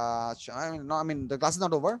very much. I mean, the class is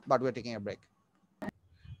not over, but we're taking a break.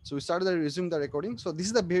 So we started to resume the recording. So this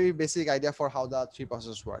is the very basic idea for how the three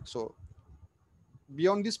processes work. So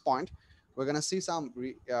beyond this point, we're going to see some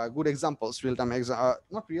good examples,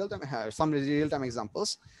 not real-time, some real-time examples.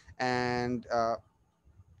 And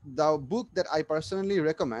the book that I personally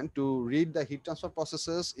recommend to read the heat transfer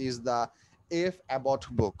processes is the A.F. Abbott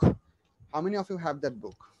book. How many of you have that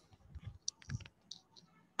book?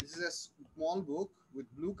 This is a small book with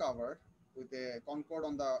blue cover with a Concord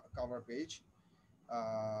on the cover page.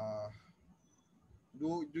 Do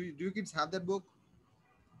you kids have that book?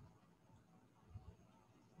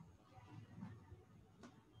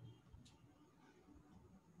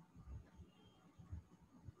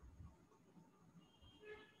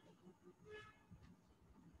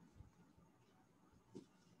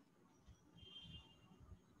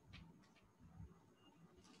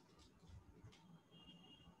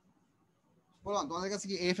 বলুন, তোমাদের কাছে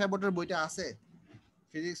কি A.F. Abbottের বইটা আছে?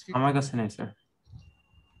 Physics আমার কাছে নেই sir.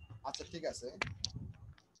 আচ্ছা ঠিক আছে,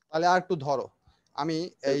 তাহলে আর একটু ধরো, আমি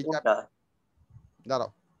এই দাঁড়াও,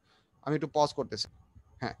 আমি একটু পজ করতেছি।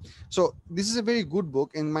 হ্যাঁ, so this is a very good book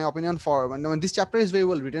in my opinion for when this chapter is very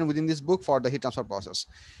well written within this book for the heat transfer process.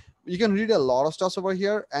 You can read a lot of stuff over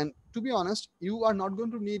here, and to be honest, you are not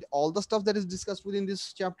going to need all the stuff that is discussed within this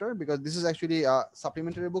chapter, because this is actually a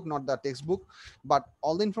supplementary book, not the textbook. But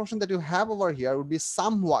all the information that you have over here would be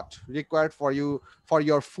somewhat required for you for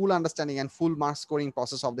your full understanding and full mark scoring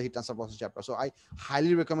process of the heat transfer process chapter. So I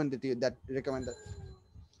highly recommend that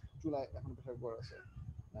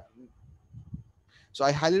so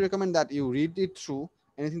I highly recommend that you read it through.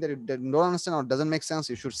 Anything that you don't understand or doesn't make sense,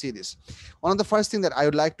 you should see this. One of the first thing that I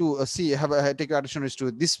would like to take your attention is to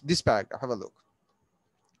this paragraph. Have a look.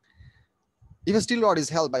 If a steel rod is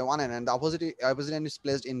held by one end and the opposite end is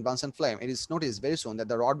placed in Bunsen flame, it is noticed very soon that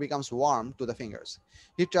the rod becomes warm to the fingers.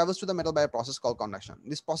 Heat travels to the metal by a process called conduction.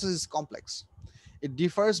 This process is complex. It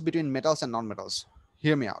differs between metals and non-metals.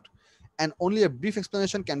 Hear me out. And only a brief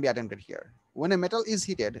explanation can be attempted here. When a metal is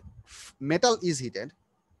heated,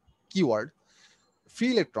 keyword,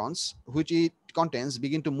 free electrons which it contains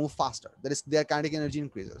begin to move faster. That is, their kinetic energy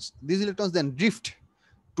increases. These electrons then drift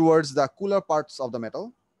towards the cooler parts of the metal,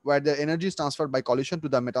 where their energy is transferred by collision to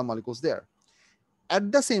the metal molecules there. At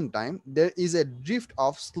the same time, there is a drift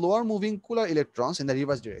of slower moving cooler electrons in the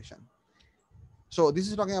reverse direction. So this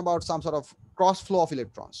is talking about some sort of cross flow of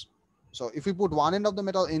electrons. So if we put one end of the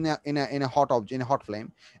metal in a hot object, in a hot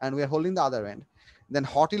flame, and we are holding the other end, then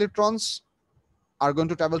hot electrons are going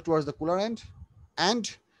to travel towards the cooler end, and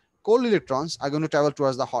cold electrons are going to travel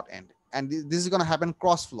towards the hot end. And this is going to happen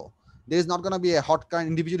cross flow. There is not going to be a hot current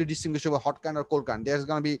individually distinguishable hot current or cold current. There's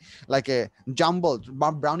going to be like a jumbled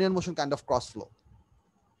Brownian motion kind of cross flow.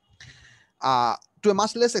 To a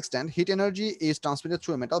much less extent, heat energy is transmitted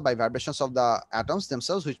through a metal by vibrations of the atoms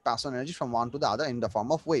themselves, which pass on energy from one to the other in the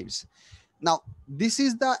form of waves. Now, this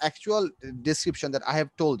is the actual description that I have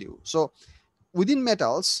told you. So within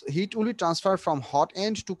metals, heat will be transferred from hot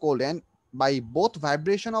end to cold end by both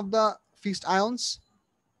vibration of the fixed ions.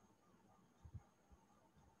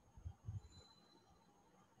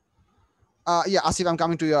 Yeah, Asif, I'm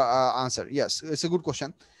coming to your answer. Yes, it's a good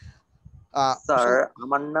question. Sir So,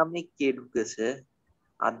 আমার নামে কে ঢুকেছে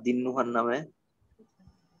আদিন নুহার নামে?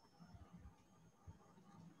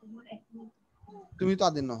 তুমি তো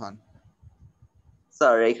আদিন Nohan.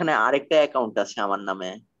 Sir এখানে আরেকটা account আছে আমার নামে,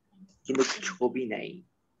 কিন্তু ছবি নাই।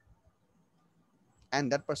 And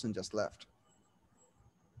that person just left.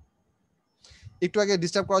 একটু আগে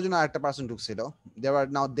ডিস্টার্ব করার জন্য আরেকটা পার্সন ঢুকছিল। There were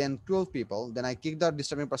now then 12 people. Then I kicked the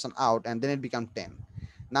disturbing person out, and then it became 10.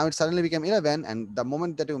 Now it suddenly became 11. And the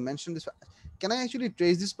moment that you mentioned this, can I actually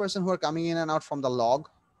trace this person who are coming in and out from the log?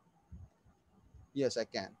 Yes, I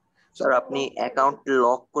can. So sir আপনি account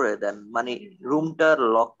lock করে দেন, মানে রুমটা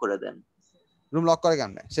lock করে দেন। Room lock করে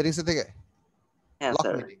কেমনে? Settings থেকে? হ্যাঁ lock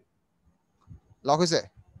sir. Meeting lock হয়েছে?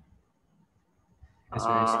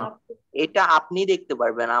 এটা আপনি দেখতে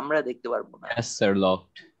পারবেন, আমরা দেখতে পারবো না। Yes, sir,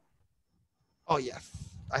 locked. Oh yes,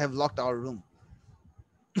 I have locked our room.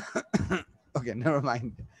 Okay, never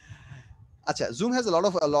mind. Acha, Zoom has a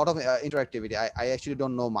lot of interactivity. I actually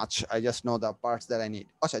don't know much. I just know the parts that I need.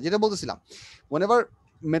 Acha, যেটা বলতেছিলাম, whenever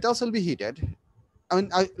metals will be heated, I mean,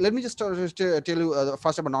 let me just tell you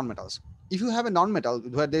first about non-metals. If you have a non-metal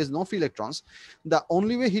where there is no free electrons, the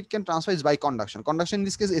only way heat can transfer is by conduction. Conduction in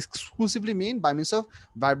this case is exclusively by means of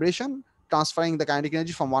vibration, transferring the kinetic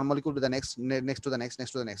energy from one molecule to the next to the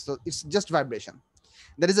next to the next. So it's just vibration.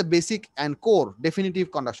 That is a basic and core definitive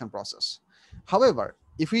conduction process. However,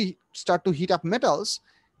 if we start to heat up metals,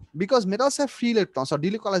 because metals have free electrons or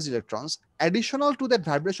delocalized electrons, additional to that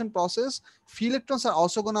vibration process, free electrons are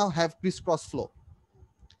also going to have crisscross flow.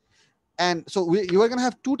 And so you are going to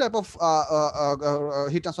have two type of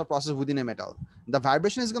heat transfer process within a metal. The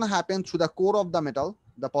vibration is going to happen through the core of the metal,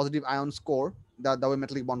 the positive ions core, the way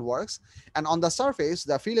metallic bond works. And on the surface,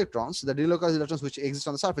 the free electrons, the delocalized electrons which exist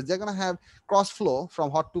on the surface, they're going to have cross flow from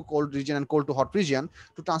hot to cold region and cold to hot region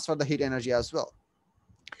to transfer the heat energy as well.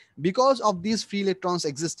 Because of these free electrons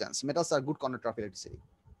existence, metals are good conductor of electricity,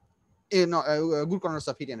 good conductors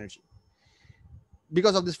of heat energy.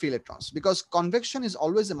 Because of these free electrons, because convection is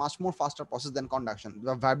always a much more faster process than conduction.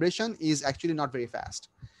 The vibration is actually not very fast.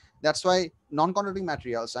 That's why non-conducting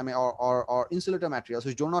materials, I mean, or insulator materials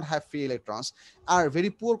which do not have free electrons are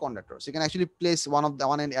very poor conductors. You can actually place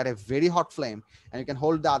one end at a very hot flame, and you can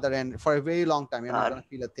hold the other end for a very long time. You're not going to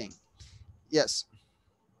feel a thing. Yes.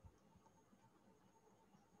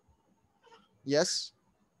 Yes.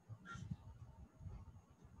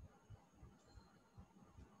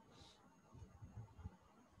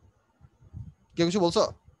 কেউ কিছু বলছো?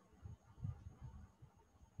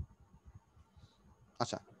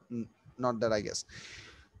 আচ্ছা, not that I guess.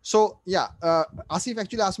 So yeah, Asif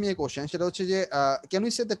actually asked me a question. সেটা হচ্ছে যে can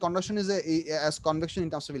we say that conduction is as convection in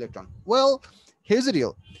terms of electron? Well, here's the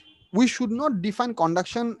deal. We should not define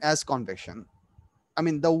conduction as convection. I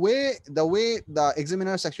mean, the way the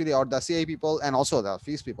examiners actually, or the CIE people and also the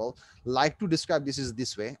physics people like to describe this is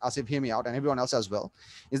this way. Asif, hear me out, and everyone else as well,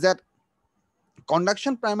 is that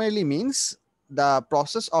conduction primarily means the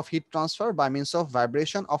process of heat transfer by means of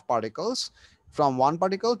vibration of particles from one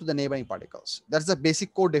particle to the neighboring particles. That's the basic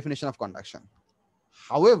core definition of conduction.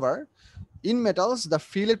 However, in metals, the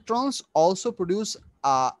free electrons also produce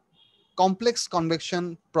a complex convection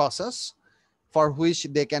process for which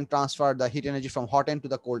they can transfer the heat energy from hot end to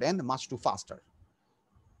the cold end much too faster.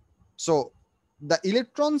 So the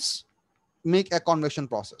electrons make a convection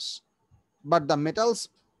process, but the metal's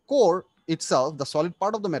core itself, the solid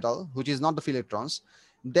part of the metal, which is not the free electrons,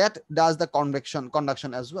 that does the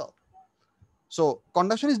conduction as well. So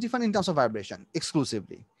conduction is defined in terms of vibration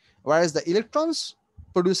exclusively, whereas the electrons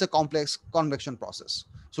produce a complex convection process.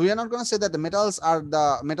 So we are not going to say that the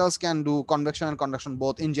metals can do convection and conduction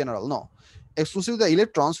both in general. No, exclusively the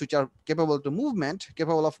electrons, which are capable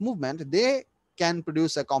of movement, they can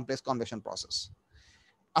produce a complex convection process.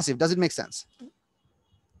 Asif, does it make sense?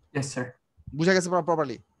 Yes, sir. বুঝা গেছে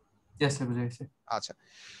properly? Yes, sir. বুঝা গেছে। আচ্ছা,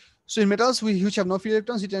 so in metals which have no free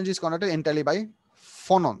electrons, heat energy is conducted entirely by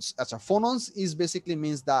phonons. Phonons is basically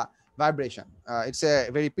means the vibration. It's a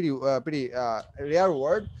very pretty rare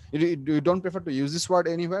word. You don't prefer to use this word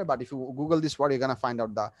anywhere, but if you Google this word, you're gonna find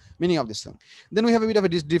out the meaning of this thing. Then we have a bit of a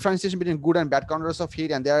differentiation between good and bad conductors of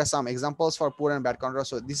heat, and there are some examples for poor and bad conductors.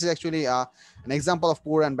 So this is actually an example of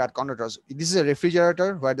poor and bad conductors. This is a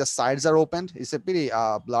refrigerator where the sides are opened. It's a pretty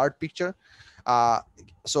blurred picture.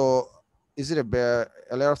 So is it a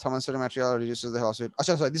layer of thermostatic material reduces the velocity?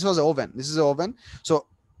 Sorry, this was an oven. This is an oven. So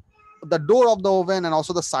the door of the oven and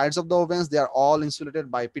also the sides of the ovens, they are all insulated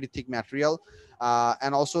by pretty thick material.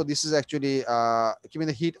 And also this is actually keeping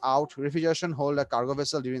the heat out. Refrigeration hold a cargo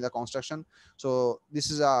vessel during the construction. So this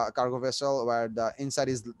is a cargo vessel where the inside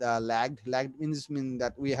is lagged. Lagged means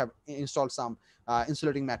that we have installed some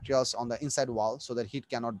insulating materials on the inside wall so that heat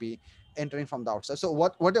cannot be entering from the outside. So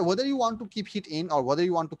whether you want to keep heat in or whether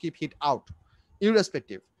you want to keep heat out,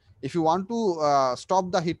 irrespective, if you want to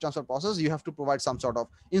stop the heat transfer process, you have to provide some sort of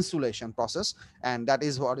insulation process, and that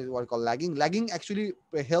is what we call lagging. Lagging actually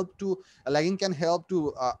lagging can help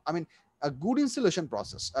to a good insulation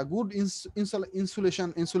process, a good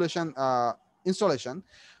installation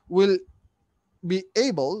will be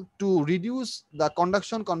able to reduce the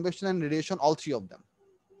conduction, convection, and radiation, all three of them.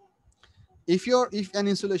 If an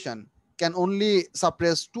insulation can only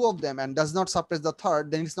suppress two of them and does not suppress the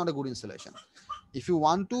third, then it's not a good insulation. If you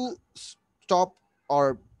want to stop,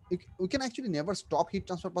 or we can actually never stop heat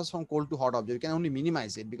transfer process from cold to hot object. You can only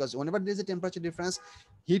minimize it, because whenever there is a temperature difference,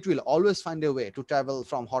 heat will always find a way to travel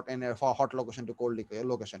from hot location to cold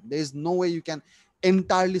location. There is no way you can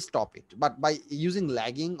entirely stop it, but by using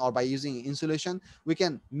lagging or by using insulation, we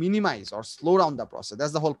can minimize or slow down the process.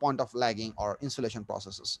 That's the whole point of lagging or insulation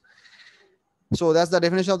processes. So that's the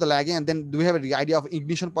definition of the lagging. And then do we have the idea of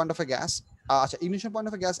ignition point of a gas? Ignition point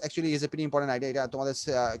of a gas actually is a pretty important idea. তোমাদের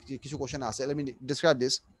কিছু question আছে, let me describe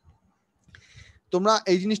this. তোমরা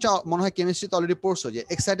এই জিনিসটা মনে হয় কেমিস্ট্রিতে already পড়ছো, যে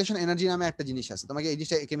এক্সাইটেশন এনার্জি নামে একটা জিনিস আছে। তোমাকে এই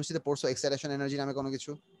জিনিসটা কেমিস্ট্রিতে পড়ছো, এক্সাইটেশন এনার্জি নামে কোনো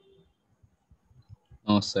কিছু?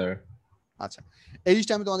 No sir. আচ্ছা, এই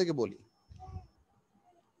জিনিসটা আমি তোমাদেরকে বলি।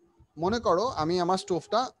 মনে করো আমি আমার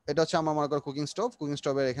স্টোভটা, এটা হচ্ছে আমার মনে করো কুকিং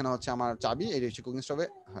স্টোভের এখানে হচ্ছে আমার চাবি, এই হচ্ছে cooking স্টোভে।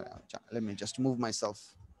 Let me just move myself.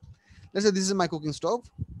 Let's say this is my cooking stove,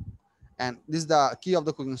 and this is the key of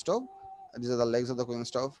the cooking stove. These are the legs of the cooking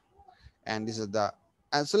stove, and this is the,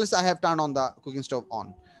 and so let's say I have turned on the cooking stove on.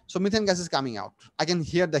 So methane gas is coming out. I can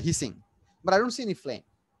hear the hissing, but I don't see any flame.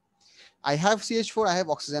 I have CH4, I have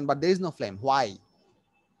oxygen, but there is no flame.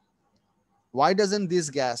 Why doesn't this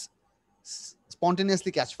gas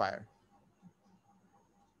spontaneously catch fire?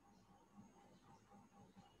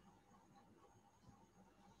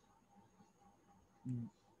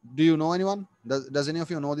 Do you know anyone? Does any of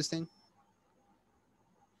you know this thing?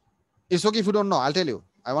 It's okay if you don't know. I'll tell you.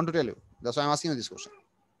 I want to tell you. That's why I'm asking you this question.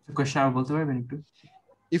 Question আবার বলতে পারবেন একটু?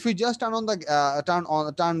 If we just turn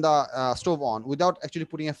the stove on without actually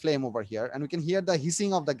putting a flame over here, and we can hear the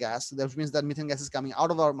hissing of the gas, that means that methane gas is coming out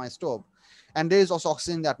of my stove, and there is also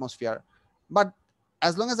oxygen in the atmosphere. But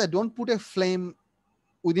as long as I don't put a flame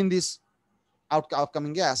within this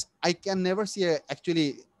outcoming gas, I can never see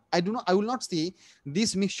I will not see this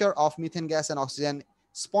mixture of methane gas and oxygen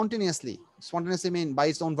spontaneously mean by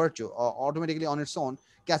its own virtue or automatically on its own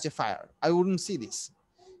catch a fire. I wouldn't see this.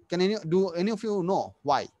 Do any of you know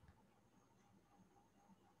why?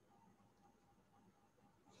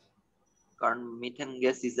 কারণ methane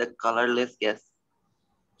gas is a colorless gas.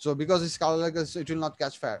 So because it's colorless gas, it will not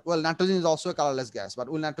catch fire. Well, nitrogen is also a colorless gas, but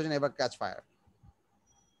will nitrogen ever catch fire?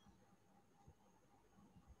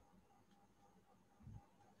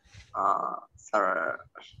 Sir,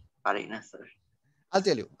 পারি না sir. I'll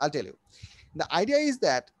tell you. The idea is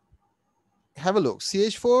that, have a look,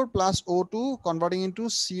 CH4 plus O2 converting into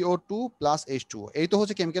CO2 plus H2O. এই তো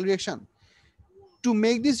হচ্ছে chemical reaction. To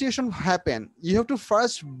make this reaction happen, you have to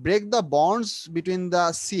first break the bonds between the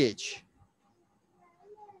CH.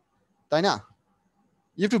 তাই না?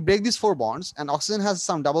 You have to break these 4 bonds, and oxygen has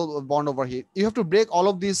some double bond over here. You have to break all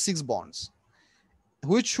of these 6 bonds,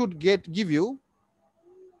 which should give you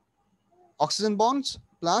oxygen bonds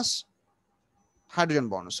plus hydrogen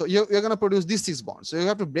bonds. So you're going to produce these 6 bonds. So you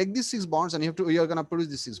have to break these 6 bonds, and you're going to produce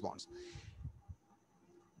these 6 bonds.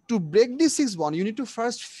 To break these 6 bonds, you need to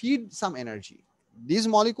first feed some energy. These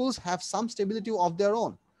molecules have some stability of their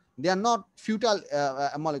own. They are not futile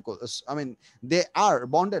molecules. I mean, they are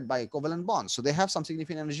bonded by covalent bonds, so they have some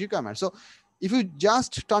significant energy requirement. So if you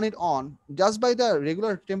just turn it on, just by the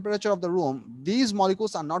regular temperature of the room, these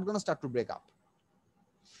molecules are not going to start to break up.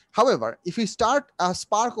 However, if you start a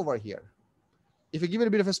spark over here, if you give it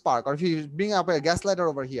a bit of a spark, or if you bring up a gas lighter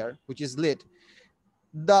over here, which is lit,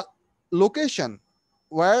 the location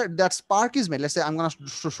where that spark is made, let's say I'm going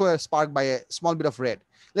to show a spark by a small bit of red.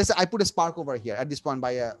 Let's say I put a spark over here at this point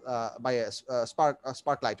by a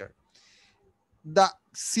spark lighter. The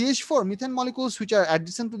CH4 methane molecules which are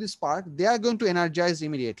adjacent to the spark, they are going to energize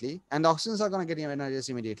immediately, and the oxygens are going to get energized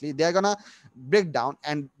immediately. They are going to break down,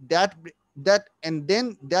 and that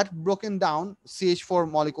broken down CH4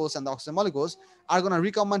 molecules and the oxygen molecules are going to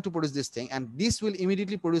recombine to produce this thing, and this will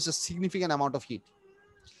immediately produce a significant amount of heat.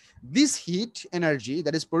 This heat energy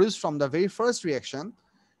that is produced from the very first reaction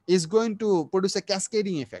is going to produce a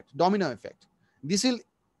cascading effect, domino effect. This will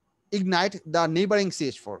ignite the neighboring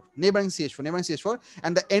CH4,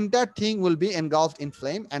 and the entire thing will be engulfed in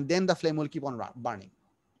flame, and then the flame will keep on burning.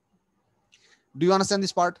 Do you understand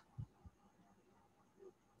this part?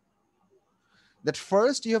 That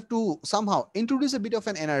first you have to somehow introduce a bit of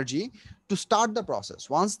an energy to start the process.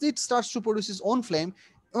 Once it starts to produce its own flame,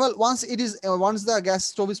 well, once the gas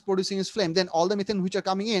stove is producing its flame, then all the methane which are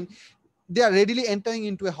coming in, they are readily entering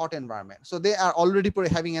into a hot environment. So they are already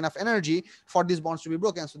having enough energy for these bonds to be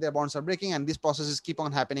broken. So their bonds are breaking, and these processes keep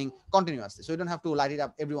on happening continuously. So you don't have to light it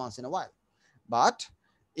up every once in a while. But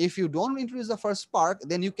if you don't introduce the first spark,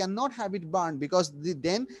 then you cannot have it burn, because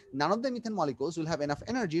then none of the methane molecules will have enough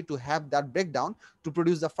energy to have that breakdown to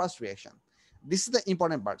produce the first reaction. This is the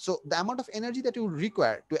important part. So the amount of energy that you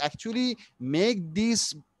require to actually make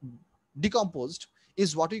these decomposed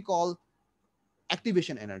is what we call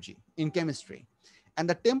activation energy in chemistry. And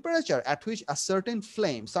the temperature at which a certain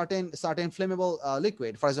flame, certain flammable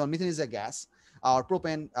liquid, for example, methane is a gas, or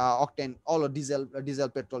propane, octane, all of diesel,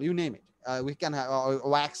 petrol, you name it. We can have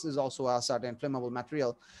wax is also a certain flammable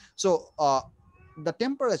material. So the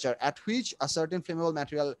temperature at which a certain flammable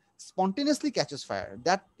material spontaneously catches fire,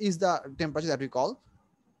 that is the temperature that we call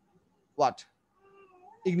what?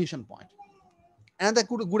 Ignition point. And a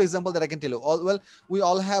good example that I can tell you, we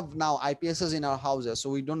all have now IPSs in our houses,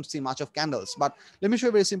 so we don't see much of candles. But let me show you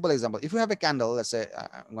a very simple example. If you have a candle, let's say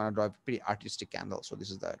I'm going to draw a pretty artistic candle. So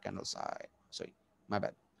this is the candle side. Sorry, my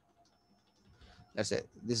bad. Let's say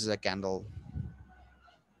this is a candle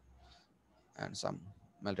and some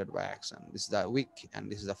melted wax, and this is the wick,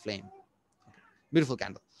 and this is the flame. Okay. Beautiful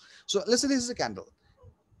candle. So let's say this is a candle.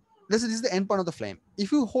 Let's say this is the end point of the flame.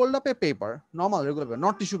 If you hold up a paper, normal regular paper,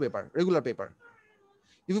 not tissue paper, regular paper,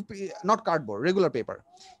 if you not cardboard, regular paper,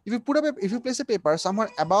 if you place a paper somewhere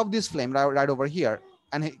above this flame, right over here,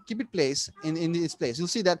 and keep it placed in this place, you'll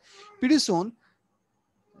see that pretty soon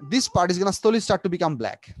this part is going to slowly start to become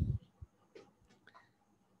black.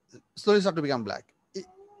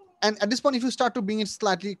 And at this point, if you start to bring it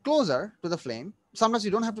slightly closer to the flame, sometimes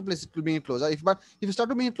you don't have to place it to bring it closer. But if you start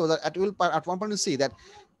to bring it closer, at one point you see that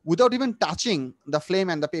without even touching the flame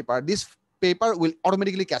and the paper, this paper will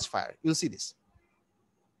automatically catch fire. You'll see this.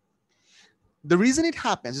 The reason it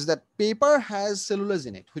happens is that paper has cellulose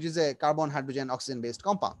in it, which is a carbon, hydrogen, oxygen based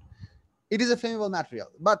compound. It is a flammable material,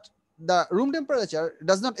 but the room temperature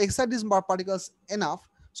does not excite these particles enough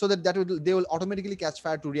so that they will automatically catch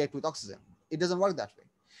fire to react with oxygen. It doesn't work that way.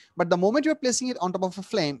 But the moment you're placing it on top of a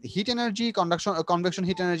flame, heat energy, convection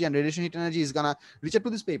heat energy, and radiation heat energy is gonna reach up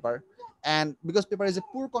to this paper. And because paper is a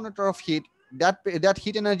poor conductor of heat, that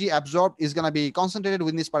heat energy absorbed is gonna be concentrated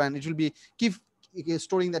within this part, and it will be keep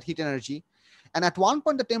storing that heat energy. And at one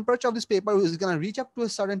point, the temperature of this paper is going to reach up to a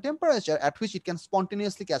certain temperature at which it can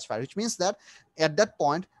spontaneously catch fire, which means that at that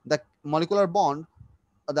point, the molecular bond,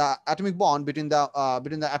 the atomic bond between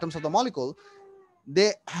the atoms of the molecule,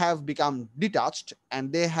 they have become detached,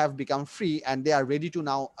 and they have become free, and they are ready to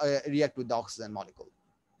now react with the oxygen molecule.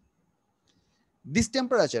 This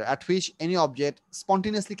temperature at which any object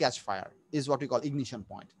spontaneously catch fire is what we call ignition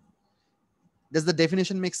point. Does the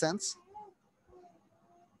definition make sense?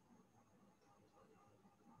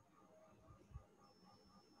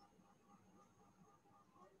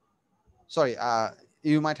 Sorry,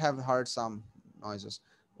 you might have heard some noises.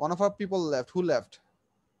 One of our people left. Who left?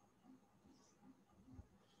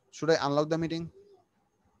 Should I unlock the meeting?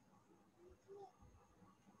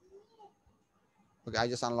 Okay, I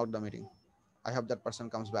just unlocked the meeting. I hope that person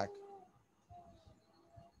comes back.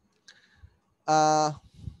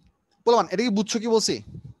 পোলাপান এটা কি বুঝছো কি বলছি?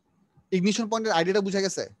 Ignition পয়েন্টের আইডিয়াটা বুঝা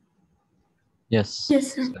গেছে? Yes. Yes,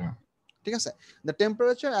 sir. ঠিক আছে? The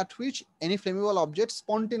temperature at which any flammable object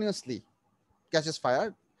spontaneously catches fire,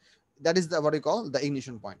 that is what we call the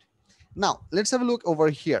ignition point. Now let's have a look over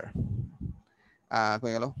here.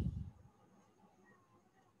 কই গেল?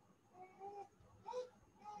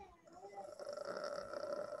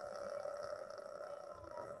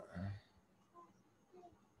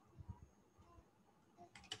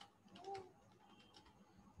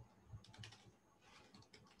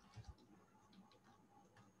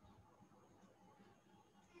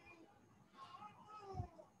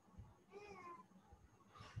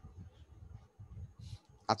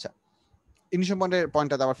 আচ্ছা, ignition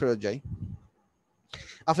পয়েন্টটা আবার ফেরত যাই।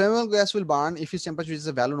 A flammable gas will burn if its temperature reaches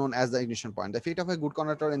a value known as the ignition point. The effect of a good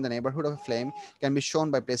conductor in the neighborhood of a flame can be shown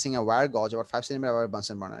by placing a wire gauge about 5 cm above a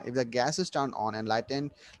Bunsen burner. If the gas is turned on and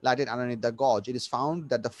lighted underneath the gauge, it is found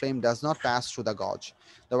that the flame does not pass through the gauge.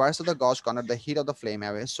 The wires of the gauge conduct the heat of the flame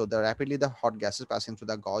away, so rapidly the hot gases passing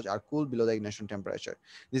through the gauge are cooled below the ignition temperature.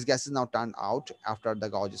 This gas is now turned out after the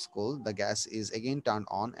gauge is cooled. The gas is again turned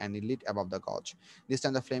on and lit above the gauge. This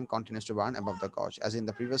time the flame continues to burn above the gauge. As in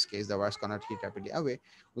the previous case, the wires conduct heat rapidly away,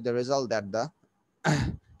 with the result that the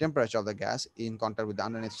temperature of the gas in contact with the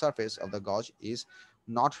underneath surface of the gauge is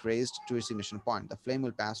not raised to its ignition point. The flame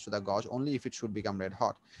will pass through the gauge only if it should become red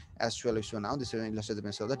hot. As well as now, this is illustrates the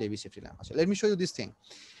principle of the Davy safety lamp. So let me show you this thing.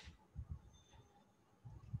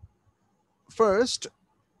 First,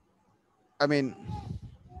 I mean,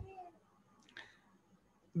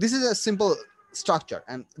 this is a simple structure,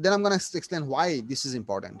 and then I'm going to explain why this is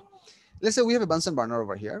important. Let's say we have a Bunsen burner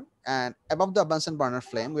over here, and above the Bunsen burner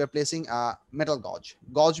flame, we are placing a metal gauge.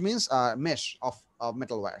 Gauge means a mesh of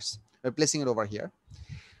metal wires. We're placing it over here.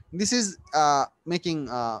 This is making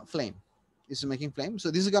flame. This is making flame. So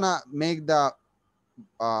this is gonna make the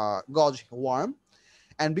gauge warm.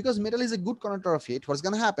 And because metal is a good conductor of heat, what's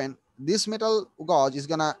gonna happen? This metal gauge is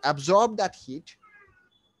gonna absorb that heat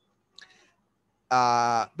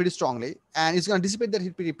pretty strongly, and it's gonna dissipate that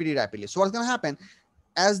heat pretty rapidly. So what's gonna happen?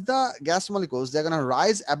 As the gas molecules, they're going to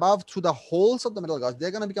rise above through the holes of the metal gauge,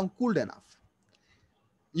 they're going to become cooled enough.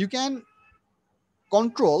 You can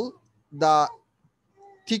control the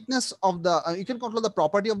thickness of the, you can control the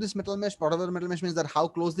property of this metal mesh. Part of the metal mesh means that how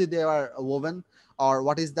closely they are woven, or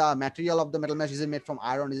what is the material of the metal mesh. Is it made from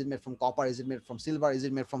iron? Is it made from copper? Is it made from silver? Is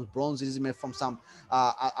it made from bronze? Is it made from some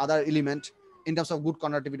other element? In terms of good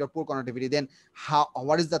conductivity or poor conductivity, then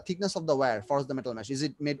what is the thickness of the wire for the metal mesh? Is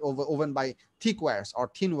it made woven by thick wires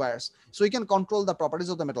or thin wires? So you can control the properties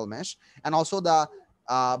of the metal mesh, and also the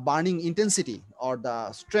burning intensity or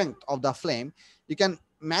the strength of the flame. You can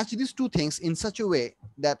match these two things in such a way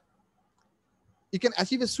that you can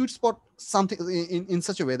achieve a sweet spot, something in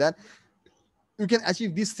such a way that you can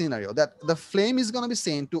achieve this scenario, that the flame is going to be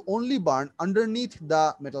seen to only burn underneath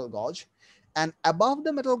the metal gauge, and above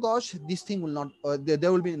the metal gauge, this thing will not,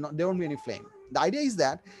 there won't be any flame. The idea is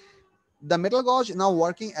that the metal gauge now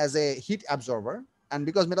working as a heat absorber, and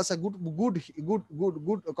because metals are good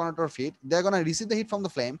conductor of heat, they're going to receive the heat from the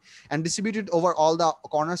flame and distribute it over all the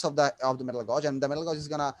corners of the metal gauge, and the metal gauge is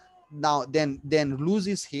going to now then lose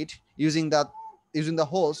its heat using the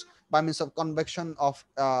holes by means of convection of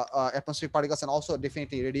atmospheric particles, and also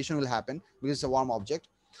definitely radiation will happen because it's a warm object,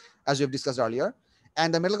 as we have discussed earlier.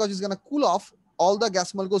 And the metal gauge is going to cool off all the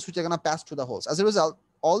gas molecules which are going to pass through the holes. As a result,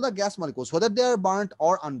 all the gas molecules, whether they are burnt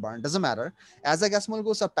or unburnt, doesn't matter. As the gas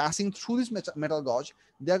molecules are passing through this metal gauge,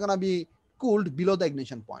 they're going to be cooled below the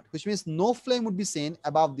ignition point, which means no flame would be seen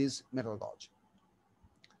above this metal gauge.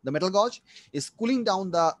 The metal gauge is cooling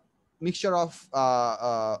down the mixture of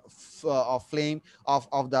flame of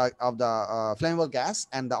the flammable gas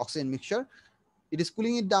and the oxygen mixture. It is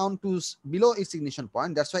cooling it down to below its ignition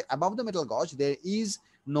point. That's why above the metal gauge there is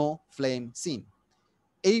no flame seen.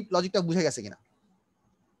 এই লজিকটা বুঝে গেছে কিনা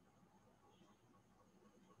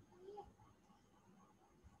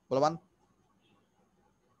বলবান?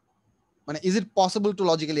 মানে is it possible to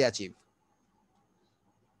logically achieve?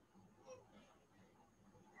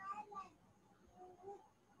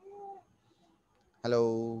 Hello,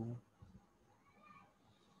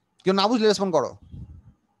 কেউ না বুঝলে respond করো।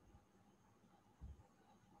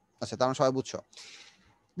 আচ্ছা, তার সবাই বুঝছো।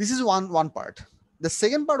 This is one part. The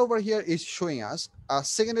second part over here is showing us a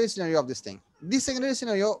secondary scenario of this thing. This secondary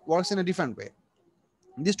scenario works in a different way.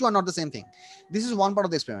 These two are not the same thing. This is one part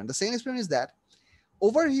of the experiment. The second experiment is that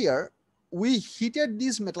over here we heated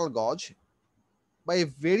this metal gauge by a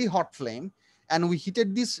very hot flame, and we heated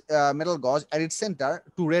this metal gauge at its center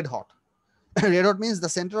to red hot. Red hot means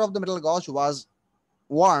the center of the metal gauge was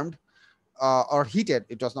warmed or heated.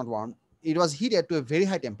 It was not warmed. It was heated to a very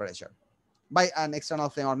high temperature by an external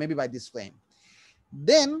flame, or maybe by this flame.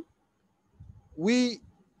 Then we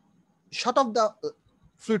shut off the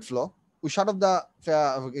fluid flow. We shut off the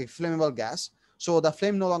flammable gas, so the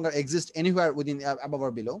flame no longer exists anywhere within above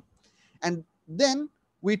or below. And then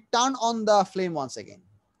we turn on the flame once again.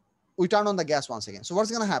 We turn on the gas once again. So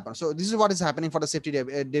what's going to happen? So this is what is happening for the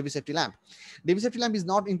Davy safety lamp. Davy safety lamp is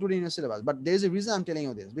not included in your syllabus, but there is a reason I'm telling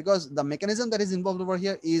you this, because the mechanism that is involved over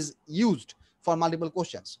here is used for multiple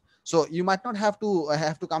questions. So you might not have to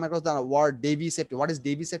come across the word Davy safety. What is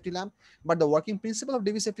Davy safety lamp? But the working principle of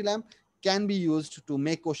Davy safety lamp can be used to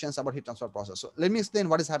make questions about heat transfer process. So let me explain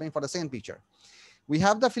what is happening for the second picture. We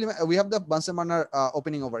have the film, we have the Bunsen burner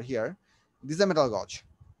opening over here. This is a metal gauge.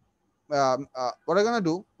 What we're gonna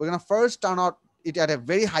do, we're gonna first turn out it at a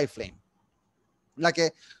very high flame, like a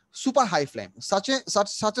super high flame, such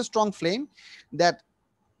a strong flame that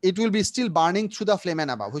it will be still burning through the flame and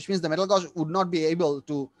above, which means the metal gauge would not be able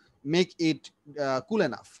to make it cool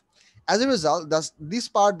enough. As a result, this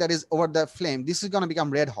part that is over the flame, this is going to become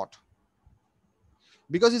red hot.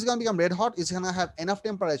 Because it's going to become red hot, it's going to have enough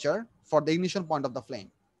temperature for the ignition point of the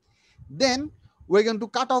flame. Then we're going to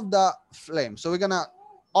cut off the flame. So we're going to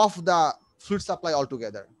off the fluid supply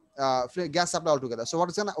altogether, gas supply altogether. So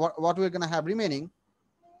what we're going to have remaining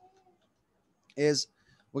is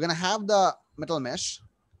we're going to have the metal mesh,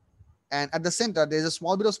 and at the center there's a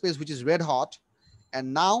small bit of space which is red hot,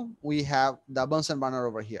 and now we have the Bunsen burner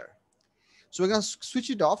over here. So we're going to switch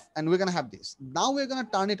it off, and we're going to have this. Now we're going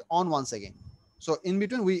to turn it on once again. So in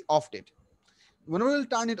between we offed it. When we'll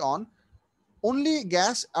turn it on, only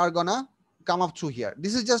gas are gonna come up through here.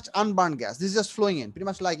 This is just unburned gas. This is just flowing in, pretty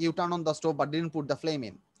much like you turn on the stove but didn't put the flame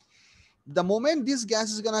in. The moment this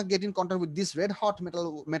gas is gonna get in contact with this red hot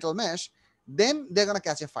metal mesh, then they're gonna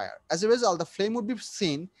catch a fire. As a result, the flame would be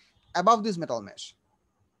seen above this metal mesh,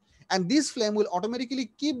 and this flame will automatically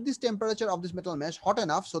keep this temperature of this metal mesh hot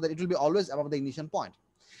enough so that it will be always above the ignition point.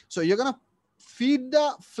 So you're gonna feed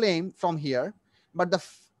the flame from here, but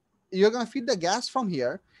you're gonna feed the gas from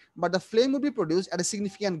here, but the flame will be produced at a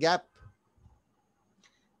significant gap.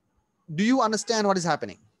 Do you understand what is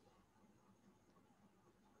happening?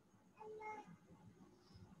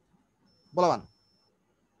 Bolavan,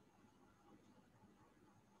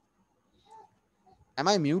 am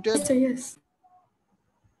I muted? Yes, sir, yes.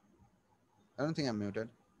 I don't think I'm muted.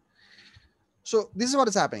 So this is what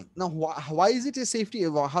is happening. Now, why is it a safety?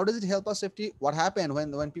 How does it help us safety? What happened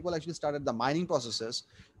when people actually started the mining processes?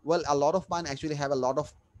 Well, a lot of mine actually have a lot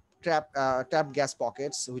of trapped gas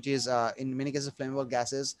pockets, which is in many cases flammable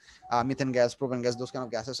gases, methane gas, propane gas, those kind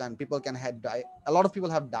of gases, and people can have died. A lot of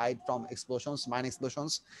people have died from explosions, mine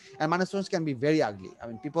explosions, and mine explosions can be very ugly. I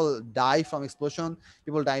mean, people die from explosion,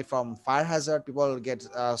 people die from fire hazard, people get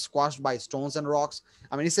squashed by stones and rocks.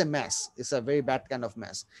 I mean, it's a mess. It's a very bad kind of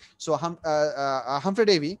mess. So Humphrey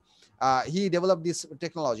Davy, he developed this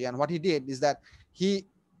technology, and what he did is that he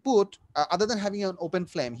put, other than having an open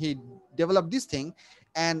flame, he developed this thing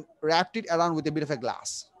and wrapped it around with a bit of a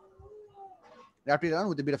glass.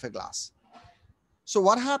 So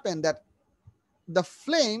what happened that the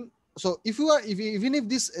flame, so even if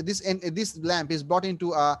this lamp is brought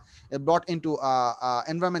into a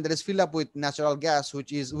environment that is filled up with natural gas,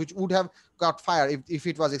 which would have caught fire if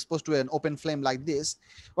it was exposed to an open flame like this,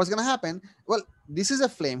 what's going to happen? Well, this is a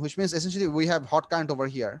flame, which means essentially we have hot current over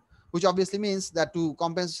here, which obviously means that to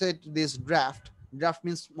compensate this draft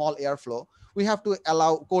means small airflow, we have to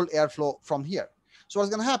allow cold airflow from here. So what's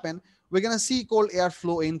going to happen? We're going to see cold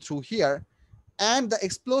airflow in through here, and the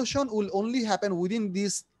explosion will only happen within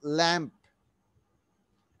this lamp,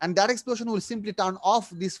 and that explosion will simply turn off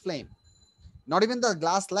this flame. Not even the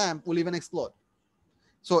glass lamp will even explode.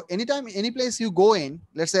 So anytime, any place you go in,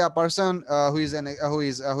 let's say a person who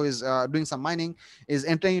is doing some mining is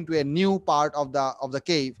entering into a new part of the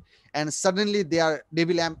cave, and suddenly their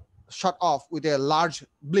Davy lamp shut off with a large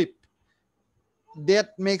blip.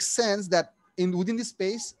 That makes sense that within this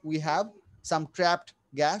space we have some trapped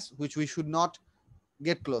gas which we should not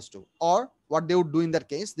get close to. Or what they would do in that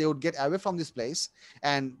case, they would get away from this place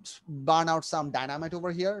and burn out some dynamite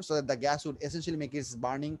over here, so that the gas would essentially make its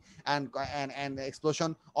burning and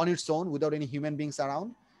explosion on its own without any human beings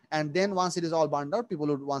around. And then once it is all burned out, people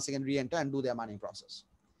would once again re-enter and do their mining process.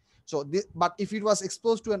 So but if it was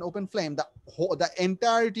exposed to an open flame, the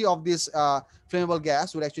entirety of this flammable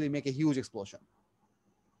gas would actually make a huge explosion.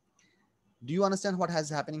 Do you understand what is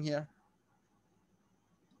happening here?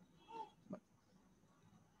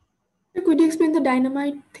 Could you explain the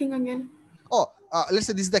dynamite thing again? Oh, let's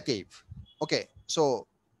say this is the cave. Okay, so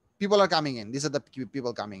people are coming in. These are the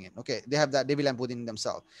people coming in. Okay, they have the Davy lamp within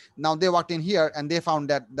themselves. Now they walked in here and they found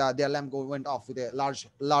that their lamp went off with a large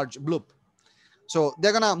bloop. So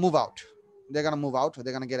they're gonna move out. They're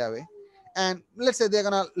gonna get away, and let's say they're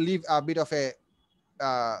gonna leave a bit of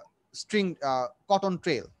a string cotton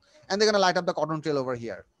trail, and they're gonna light up the cotton trail over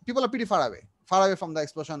here. People are pretty far away from the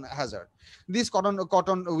explosion hazard. This cotton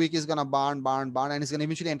wick is gonna burn, and it's gonna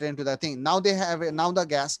eventually enter into the thing. Now now the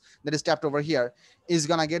gas that is tapped over here is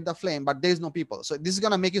gonna get the flame, but there is no people. So this is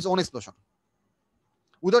gonna make its own explosion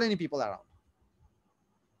without any people around,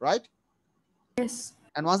 right? Yes.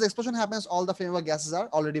 And once the explosion happens, all the flammable gases are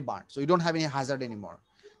already burned, so you don't have any hazard anymore.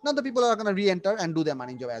 Now the people are gonna re-enter and do their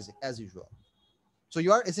mining job as usual. So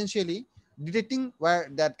you are essentially detecting where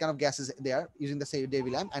that kind of gas is there using the CIE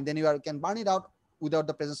lamp, and then you can burn it out without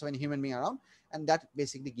the presence of any human being around, and that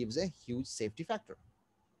basically gives a huge safety factor.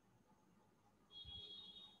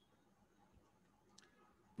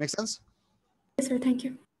 Make sense? Yes, sir. Thank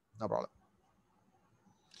you. No problem.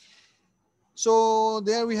 So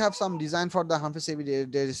there we have some design for the Humphrey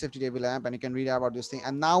safety table lamp, and you can read about this thing.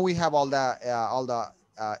 And now we have all the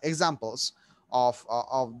examples of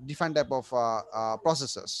different type of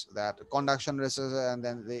processes, that conduction resistors, and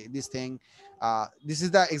then this thing. This is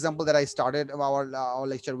the example that I started our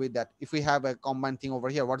lecture with, that if we have a combined thing over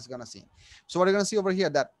here, what is gonna see? So what you're gonna see over here,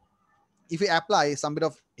 that if we apply some bit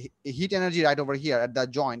of heat energy right over here at the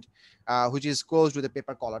joint, which is close to the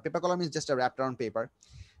paper collar. Paper collar means just a wrapped around paper.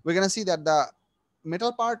 We're gonna see that the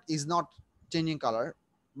metal part is not changing color,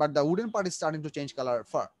 but the wooden part is starting to change color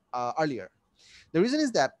earlier. The reason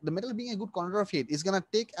is that the metal, being a good conductor of heat, is gonna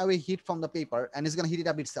take away heat from the paper and is gonna heat it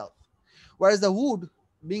up itself. Whereas the wood,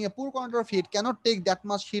 being a poor conductor of heat, cannot take that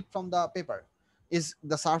much heat from the paper. Is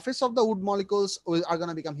the surface of the wood molecules are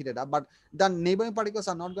gonna become heated up, but the neighboring particles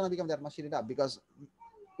are not gonna become that much heated up, because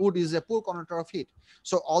wood is a poor conductor of heat.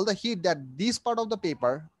 So all the heat that this part of the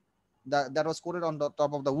paper that was coated on the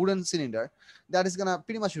top of the wooden cylinder, that is gonna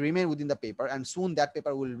pretty much remain within the paper, and soon that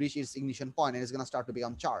paper will reach its ignition point and it's gonna start to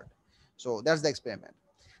become charred. So that's the experiment.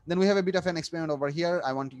 Then we have a bit of an experiment over here.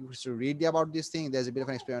 I want you to read about this thing. There's a bit of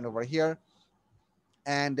an experiment over here.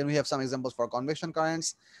 And then we have some examples for convection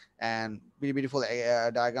currents and really beautiful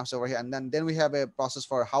diagrams over here. And then we have a process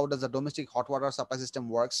for how does the domestic hot water supply system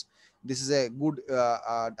works. This is a good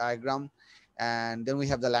diagram. And then we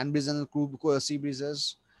have the land breezes and sea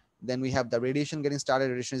breezes. Then we have the radiation getting started.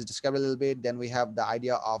 Radiation is described a little bit. Then we have the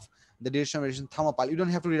idea of the direction of radiation thermopile. You don't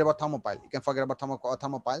have to read about thermopile. You can forget about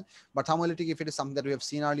thermopile. But thermoelectric, if it is something that we have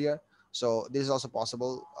seen earlier, so this is also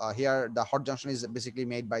possible. Here, the hot junction is basically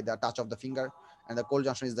made by the touch of the finger, and the cold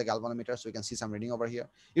junction is the galvanometer. So you can see some reading over here.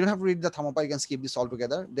 You don't have to read the thermopile. You can skip this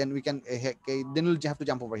altogether. Then we can then we'll have to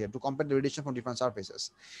jump over here to compare the radiation from different surfaces.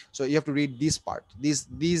 So you have to read this part.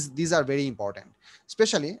 These are very important.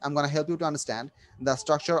 Especially, I'm going to help you to understand the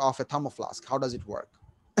structure of a thermoflask. How does it work?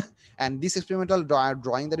 And this experimental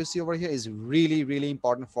drawing that you see over here is really, really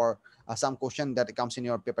important for some question that comes in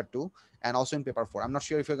your paper 2 and also in paper 4. I'm not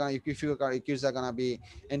sure if your kids are gonna be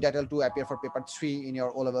entitled to appear for paper 3 in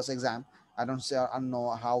your O-levels exam. I don't know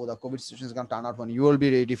how the COVID situation is gonna turn out when you will be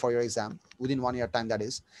ready for your exam within 1 year time, that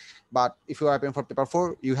is. But if you are appearing for paper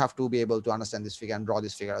 4, you have to be able to understand this figure and draw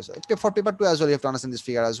this figure as well. For paper 2 as well, you have to understand this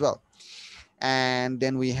figure as well. And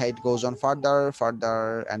then it goes on further,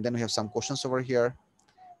 and then we have some questions over here.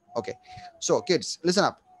 Okay, so kids, listen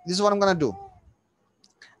up. This is what I'm gonna do.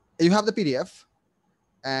 You have the PDF,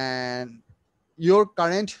 and your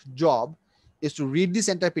current job is to read this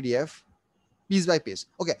entire PDF piece by piece.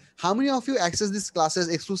 Okay, how many of you access these classes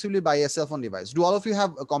exclusively by a cell phone device? Do all of you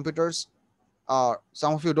have computers?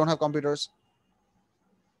 Some of you don't have computers.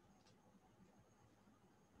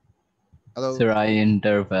 Hello? Sir, I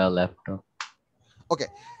enter via laptop. Okay,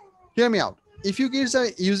 hear me out. If you kids are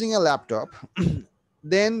using a laptop,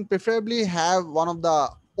 then preferably have one of the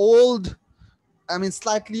old,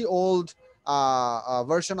 slightly old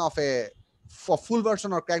version of a full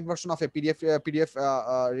version or cracked version of a PDF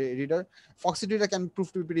reader. Foxy Reader can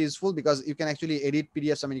prove to be pretty useful because you can actually edit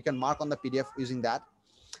PDFs. You can mark on the PDF using that.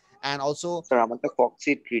 And also, sir আমার তো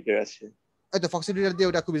ফক্সিট reader আছে the Foxy Reader দিয়ে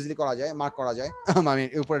ওটা খুব easily করা যায়, mark করা যায়,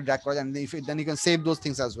 উপরে ড্র্যাগ করা যায়, then you can save those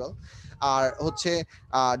things as well. আর হচ্ছে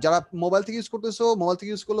যারা মোবাইল থেকে ইউজ করতেছো, মোবাইল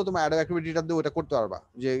থেকে ইউজ করলে তোমার অ্যাডোব অ্যাক্টিভিটি রিডার দিয়ে ওটা করতে পারবা,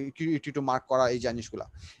 যে একটু মার্ক করা এই জিনিসগুলো।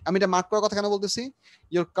 আমি এটা মার্ক করার কথা কেন বলতেছি?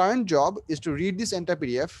 Your current job is to read this entire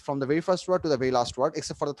PDF from the very first word to the very last word,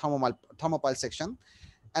 except for the thermopile section.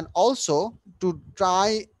 And also to try,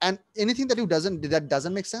 and anything that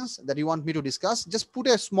doesn't make sense that you want me to discuss, just put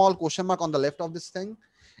a small question mark on the left of this thing,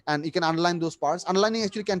 and you can underline those parts. Underlining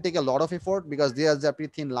actually can take a lot of effort because there's a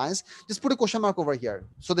pretty thin lines. Just put a question mark over here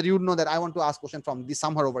so that you know that I want to ask question from this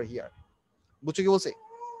somewhere over here. বুঝছো কি বলছি?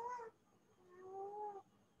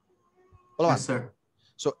 Yes, sir.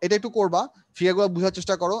 So এটা একটু করবা, ফিগারগুলো বোঝার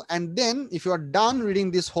চেষ্টা করো, and then if you are done reading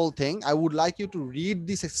this whole thing, I would like you to read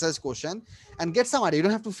this exercise question and get some idea. You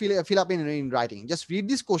don't have to fill up in writing. Just read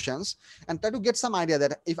these questions and try to get some idea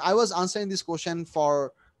that if I was answering this question for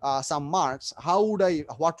some marks,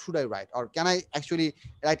 what should I write, or can I actually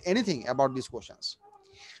write anything about these questions?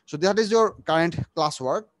 So that is your current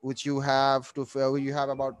classwork, which you have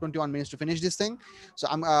about 21 minutes to finish this thing.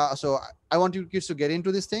 So I want you kids to get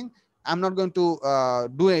into this thing. I'm not going to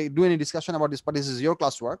do any discussion about this, but this is your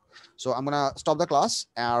classwork. So I'm gonna stop the class.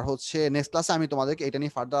 আর হচ্ছে next class আমি তোমাদেরকে এটা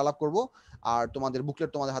নিয়ে further আলাপ করব, আর তোমাদের booklet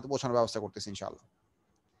তোমাদের হাতে পৌঁছানোর ব্যবস্থা করতেছি ইনশাআল্লাহ।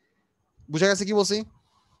 বুঝা গেছে কি বলছি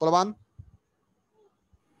পোলাপান?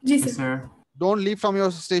 জি Yes, sir. sir. Don't leave from your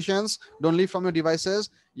stations, don't leave from your devices.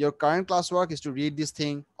 Your current classwork is to read this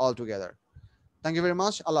thing all together. Thank you very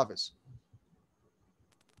much. Allah Hafiz.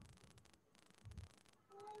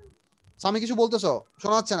 Sami কিছু বলতেছো,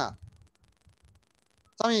 শোনা যাচ্ছে না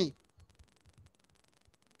সামি?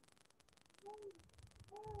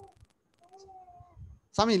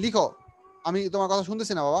 সামি লিখো, আমি তোমার কথা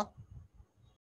শুনতেছি না বাবা।